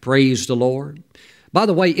 Praise the Lord. By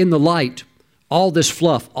the way, in the light, all this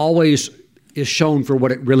fluff always is shown for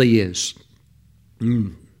what it really is.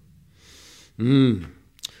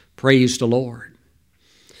 Praise the Lord.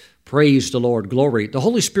 Praise the Lord. Glory. The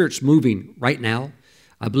Holy Spirit's moving right now.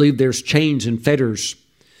 I believe there's chains and fetters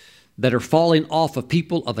that are falling off of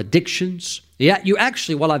people, of addictions. Yeah, you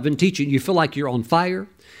actually, while I've been teaching, you feel like you're on fire.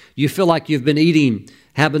 You feel like you've been eating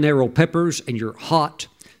habanero peppers and you're hot.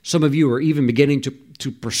 Some of you are even beginning to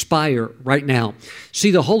perspire right now.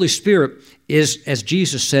 See, the Holy Spirit is, as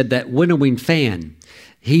Jesus said, that winnowing fan.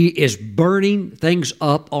 He is burning things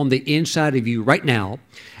up on the inside of you right now.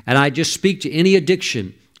 And I just speak to any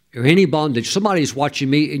addiction or any bondage. Somebody's watching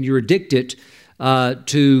me and you're addicted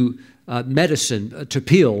to medicine, to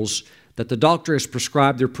pills that the doctor has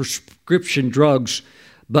prescribed. They're prescription drugs,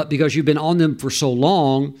 but because you've been on them for so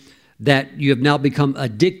long that you have now become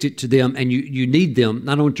addicted to them and you need them,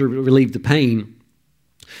 not only to relieve the pain,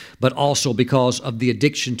 but also because of the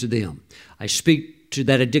addiction to them. I speak to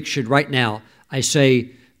that addiction right now. I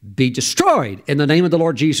say, be destroyed in the name of the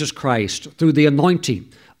Lord Jesus Christ through the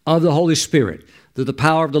anointing of the Holy Spirit, through the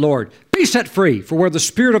power of the Lord. Be set free, for where the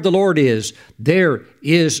Spirit of the Lord is, there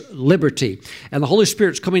is liberty. And the Holy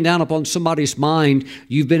Spirit's coming down upon somebody's mind.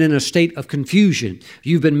 You've been in a state of confusion.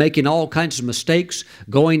 You've been making all kinds of mistakes,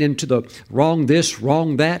 going into the wrong this,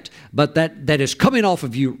 wrong that, but that is coming off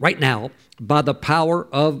of you right now by the power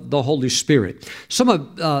of the Holy Spirit.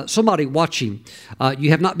 Somebody watching, you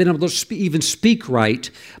have not been able to even speak right,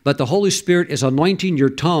 but the Holy Spirit is anointing your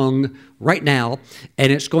tongue right now,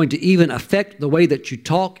 and it's going to even affect the way that you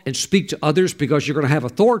talk and speak to others, because you're going to have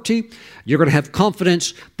authority. You're going to have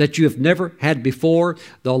confidence that you have never had before.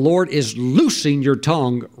 The Lord is loosing your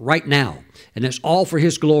tongue right now, and it's all for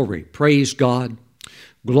His glory. Praise God.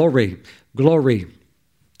 Glory, glory,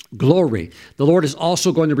 glory. The Lord is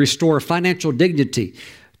also going to restore financial dignity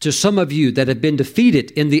to some of you that have been defeated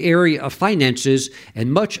in the area of finances,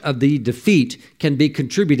 and much of the defeat can be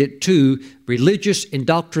contributed to religious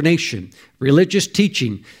indoctrination, religious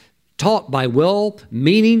teaching taught by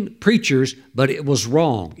well-meaning preachers, but it was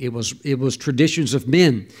wrong. It was traditions of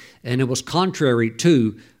men, and it was contrary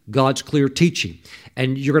to God's clear teaching.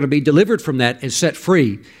 And you're going to be delivered from that and set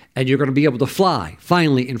free, and you're going to be able to fly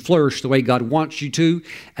finally and flourish the way God wants you to.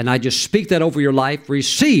 And I just speak that over your life.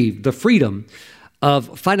 Receive the freedom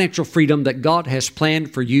of financial freedom that God has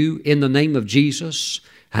planned for you in the name of Jesus.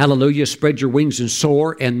 Hallelujah. Spread your wings and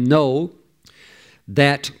soar, and know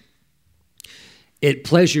that it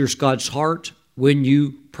pleasures God's heart when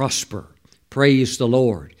you prosper. Praise the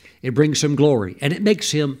Lord. It brings Him glory, and it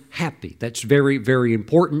makes Him happy. That's very, very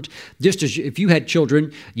important. Just as if you had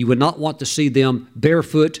children, you would not want to see them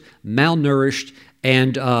barefoot, malnourished,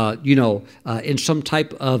 and, in some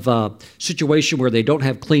type of situation where they don't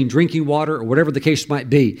have clean drinking water or whatever the case might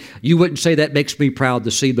be, you wouldn't say that makes me proud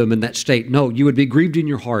to see them in that state. No, you would be grieved in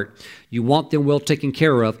your heart. You want them well taken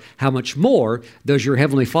care of. How much more does your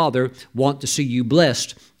Heavenly Father want to see you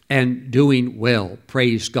blessed and doing well?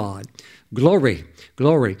 Praise God. Glory,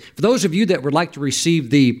 glory. For those of you that would like to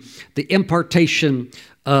receive the impartation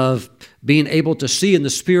of being able to see in the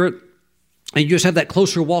Spirit, and you just have that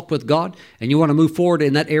closer walk with God, and you want to move forward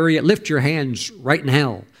in that area, lift your hands right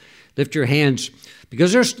now. Lift your hands,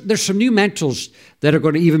 because there's some new mantles that are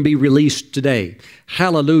going to even be released today.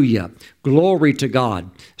 Hallelujah. Glory to God.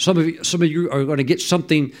 Some of you are going to get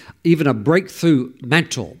something, even a breakthrough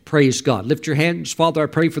mantle. Praise God. Lift your hands. Father, I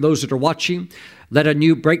pray for those that are watching. Let a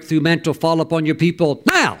new breakthrough mantle fall upon your people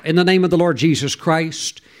now in the name of the Lord Jesus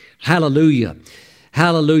Christ. Hallelujah.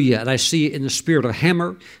 Hallelujah. And I see in the spirit a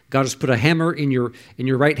hammer. God has put a hammer in your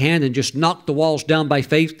right hand, and just knock the walls down by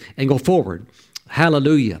faith and go forward.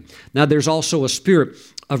 Hallelujah. Now there's also a spirit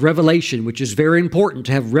of revelation, which is very important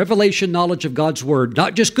to have revelation knowledge of God's word,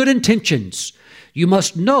 not just good intentions. You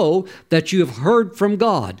must know that you have heard from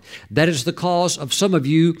God. That is the cause of some of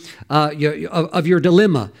you, of your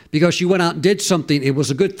dilemma, because you went out and did something. It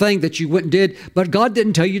was a good thing that you went and did, but God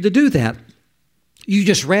didn't tell you to do that. You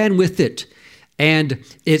just ran with it. And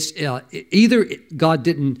it's either God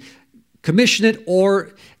didn't commission it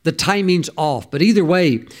or the timing's off. But either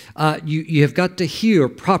way, you have got to hear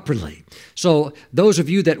properly. So those of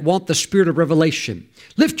you that want the spirit of revelation,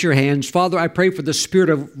 lift your hands. Father, I pray for the spirit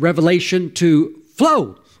of revelation to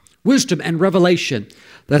flow, wisdom and revelation,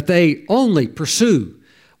 that they only pursue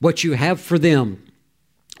what you have for them,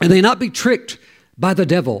 and they not be tricked by the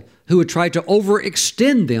devil, who would try to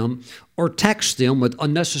overextend them or tax them with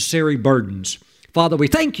unnecessary burdens. Father, we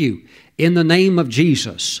thank you in the name of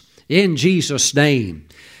Jesus. In Jesus' name,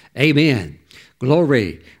 amen.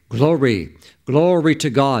 Glory, glory, glory to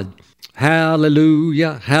God.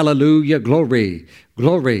 Hallelujah, hallelujah, glory,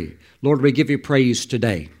 glory. Lord, we give you praise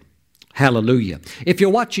today. Hallelujah. If you're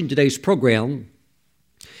watching today's program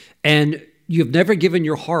and you've never given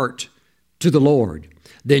your heart to the Lord,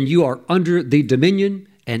 then you are under the dominion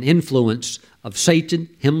and influence of Satan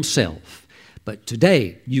himself. But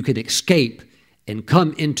today you can escape and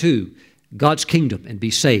come into God's kingdom and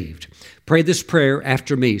be saved. Pray this prayer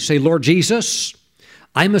after me. Say, Lord Jesus,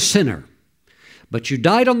 I'm a sinner, but you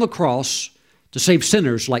died on the cross to save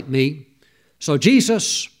sinners like me. So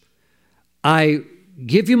Jesus, I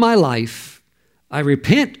give you my life. I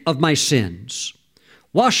repent of my sins.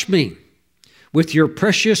 Wash me with your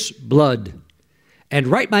precious blood and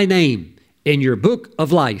write my name in your book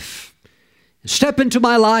of life. Step into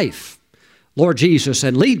my life, Lord Jesus,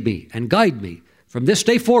 and lead me and guide me from this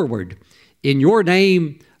day forward. In your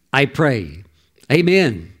name I pray.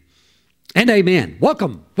 Amen and amen.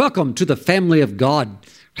 Welcome, welcome to the family of God.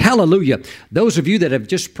 Hallelujah. Those of you that have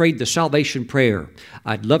just prayed the salvation prayer,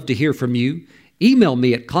 I'd love to hear from you. Email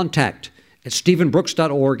me at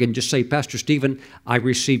contact@stephenbrooks.org and just say, Pastor Stephen, I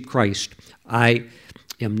received Christ. I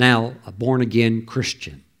am now a born-again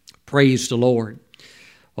Christian. Praise the Lord.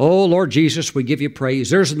 Oh, Lord Jesus, we give you praise.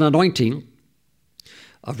 There's an anointing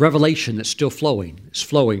of revelation that's still flowing. It's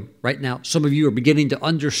flowing right now. Some of you are beginning to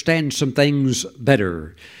understand some things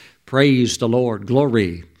better. Praise the Lord.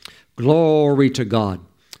 Glory. Glory to God.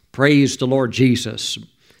 Praise the Lord Jesus.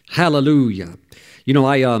 Hallelujah. You know,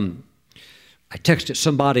 I texted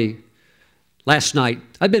somebody last night.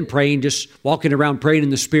 I've been praying, just walking around praying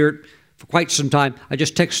in the Spirit for quite some time. I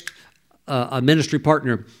just texted a ministry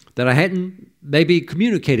partner that I hadn't maybe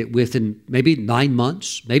communicated with in maybe 9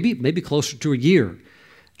 months, maybe closer to a year.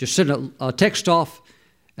 Just sent a text off,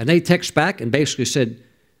 and they text back and basically said,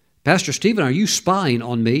 Pastor Stephen, are you spying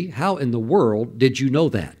on me? How in the world did you know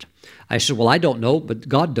that? I said, well, I don't know, but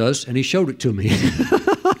God does, and He showed it to me.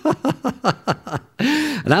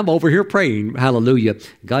 And I'm over here praying, hallelujah.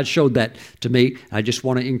 God showed that to me. I just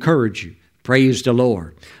want to encourage you. Praise the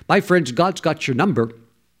Lord. My friends, God's got your number.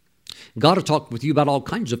 God will talk with you about all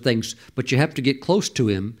kinds of things, but you have to get close to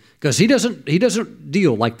Him, because He doesn't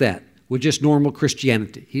deal like that with just normal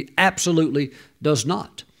Christianity. He absolutely does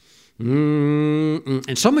not.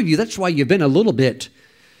 And some of you, that's why you've been a little bit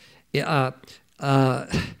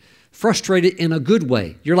frustrated in a good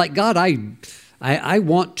way. You're like, God, I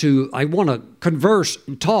want to converse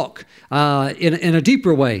and talk in a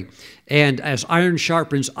deeper way. And as iron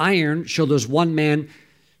sharpens iron, so does one man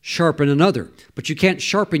sharpen another. But you can't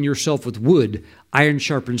sharpen yourself with wood. Iron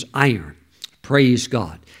sharpens iron. Praise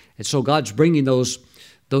God. And so God's bringing those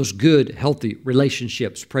good, healthy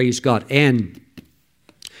relationships, praise God, and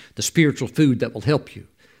the spiritual food that will help you.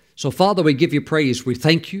 So, Father, we give you praise. We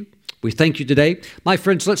thank you We thank you today. My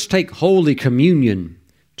friends, let's take Holy Communion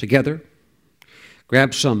together.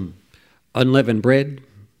 Grab some unleavened bread.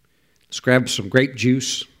 Let's grab some grape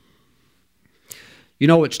juice. You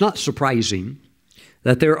know, it's not surprising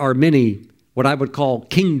that there are many what I would call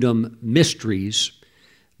kingdom mysteries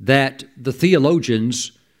that the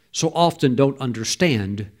theologians so often don't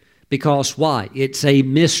understand, because why? It's a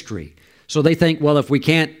mystery. So they think, well, if we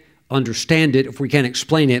can't understand it, if we can't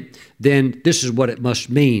explain it, then this is what it must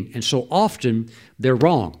mean. And so often they're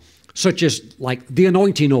wrong, such as like the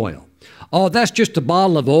anointing oil. Oh, that's just a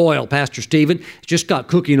bottle of oil, Pastor Stephen. It's just got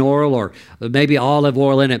cooking oil or maybe olive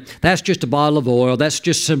oil in it. That's just a bottle of oil. That's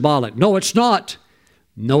just symbolic. No, it's not.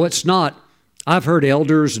 No, it's not. I've heard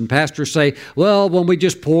elders and pastors say, well, when we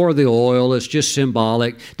just pour the oil, it's just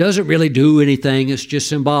symbolic. Doesn't really do anything. It's just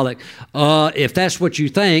symbolic. If that's what you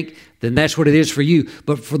think, then that's what it is for you.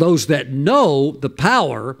 But for those that know the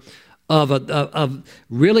power of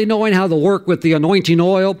really knowing how to work with the anointing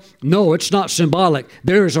oil, no, it's not symbolic.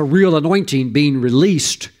 There is a real anointing being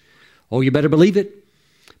released. Oh, you better believe it.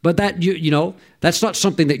 But that, you know, that's not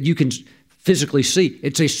something that you can physically see.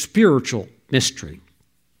 It's a spiritual mystery,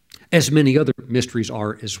 as many other mysteries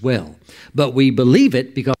are as well. But we believe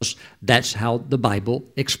it because that's how the Bible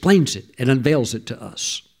explains it and unveils it to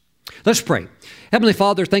us. Let's pray. Heavenly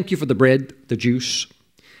Father, thank you for the bread, the juice.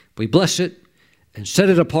 We bless it and set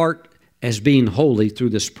it apart as being holy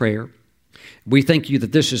through this prayer. We thank you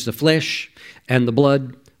that this is the flesh and the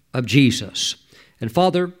blood of Jesus. And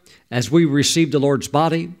Father, as we receive the Lord's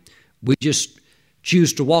body, we just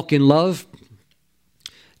choose to walk in love,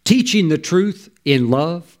 teaching the truth in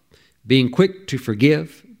love, being quick to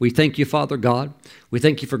forgive. We thank you, Father God. We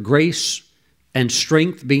thank you for grace and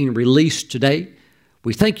strength being released today.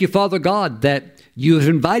 We thank you, Father God, that you have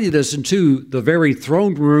invited us into the very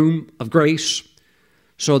throne room of grace.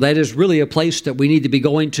 So that is really a place that we need to be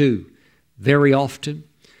going to very often.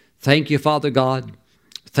 Thank you, Father God.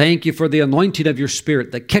 Thank you for the anointing of your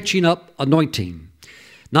Spirit, the catching up anointing.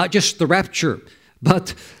 Not just the rapture,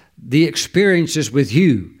 but the experiences with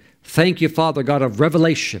you. Thank you, Father God, of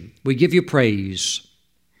revelation. We give you praise.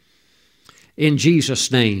 In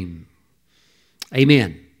Jesus' name,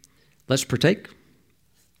 amen. Let's partake.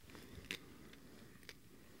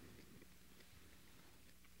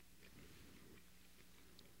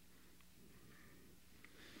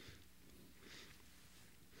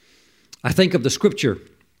 I think of the scripture,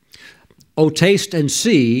 "Oh, taste and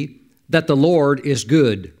see that the Lord is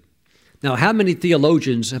good." Now, how many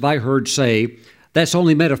theologians have I heard say, that's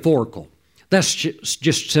only metaphorical? That's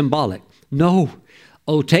just symbolic. No.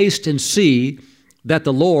 Oh, taste and see that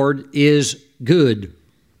the Lord is good.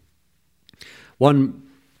 One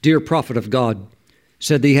dear prophet of God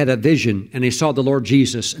said that he had a vision and he saw the Lord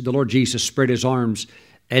Jesus, and the Lord Jesus spread his arms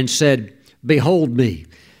and said, "Behold me.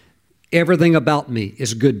 Everything about me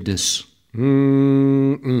is goodness."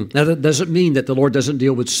 Now, that doesn't mean that the Lord doesn't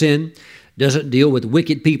deal with sin, doesn't deal with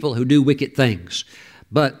wicked people who do wicked things.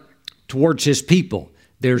 But towards his people,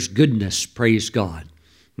 there's goodness, praise God.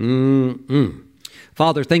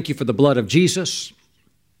 Father, thank you for the blood of Jesus.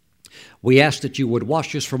 We ask that you would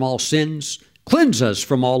wash us from all sins, cleanse us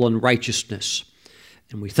from all unrighteousness.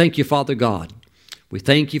 And we thank you, Father God. We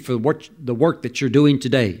thank you for the work that you're doing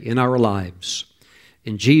today in our lives.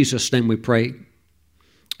 In Jesus' name we pray.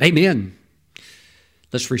 Amen.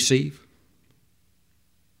 Let's receive.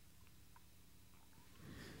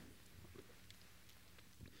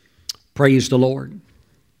 Praise the Lord.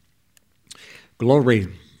 Glory,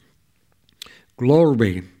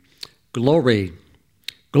 glory, glory,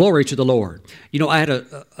 glory to the Lord. You know, I had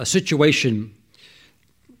a situation,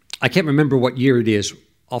 I can't remember what year it is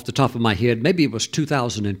off the top of my head. Maybe it was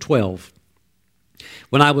 2012,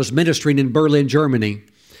 when I was ministering in Berlin, Germany.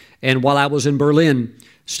 And while I was in Berlin,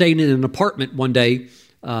 staying in an apartment one day,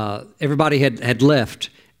 everybody had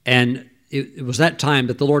left, and it was that time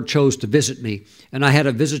that the Lord chose to visit me. And I had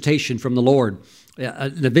a visitation from the Lord,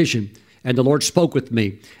 a vision, and the Lord spoke with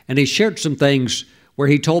me. And he shared some things where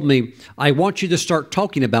he told me, I want you to start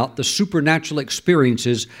talking about the supernatural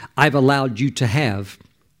experiences I've allowed you to have.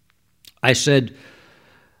 I said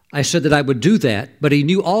that I would do that, but he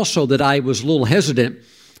knew also that I was a little hesitant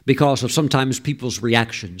because of sometimes people's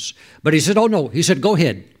reactions. But he said, oh no, he said, go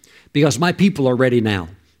ahead, because my people are ready now.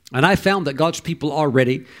 And I found that God's people are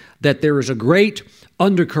ready, that there is a great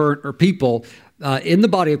undercurrent or people in the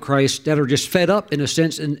body of Christ that are just fed up in a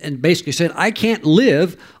sense and basically said, I can't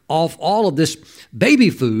live off all of this baby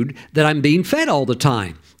food that I'm being fed all the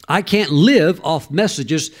time. I can't live off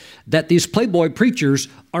messages that these Playboy preachers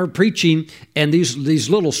are preaching and these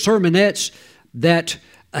little sermonettes that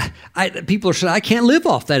people are saying, I can't live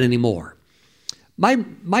off that anymore.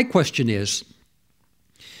 My question is,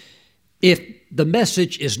 if the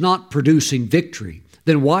message is not producing victory,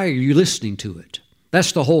 then why are you listening to it?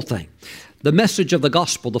 That's the whole thing. The message of the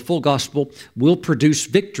gospel, the full gospel, will produce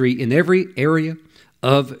victory in every area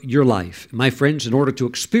of your life. My friends, in order to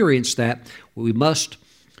experience that, we must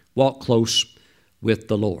walk close with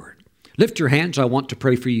the Lord. Lift your hands. I want to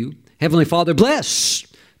pray for you. Heavenly Father, bless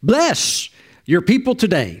your people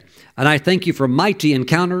today. And I thank you for mighty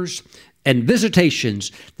encounters and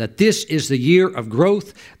visitations, that this is the year of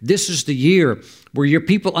growth. This is the year where your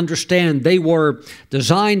people understand they were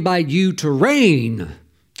designed by you to reign.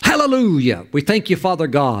 Hallelujah. We thank you, Father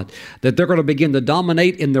God, that they're going to begin to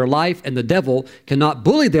dominate in their life, and the devil cannot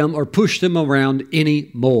bully them or push them around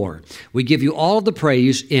anymore. We give you all the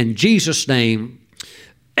praise in Jesus' name.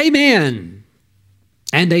 Amen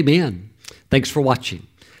and amen. Thanks for watching.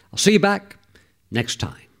 I'll see you back next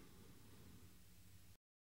time.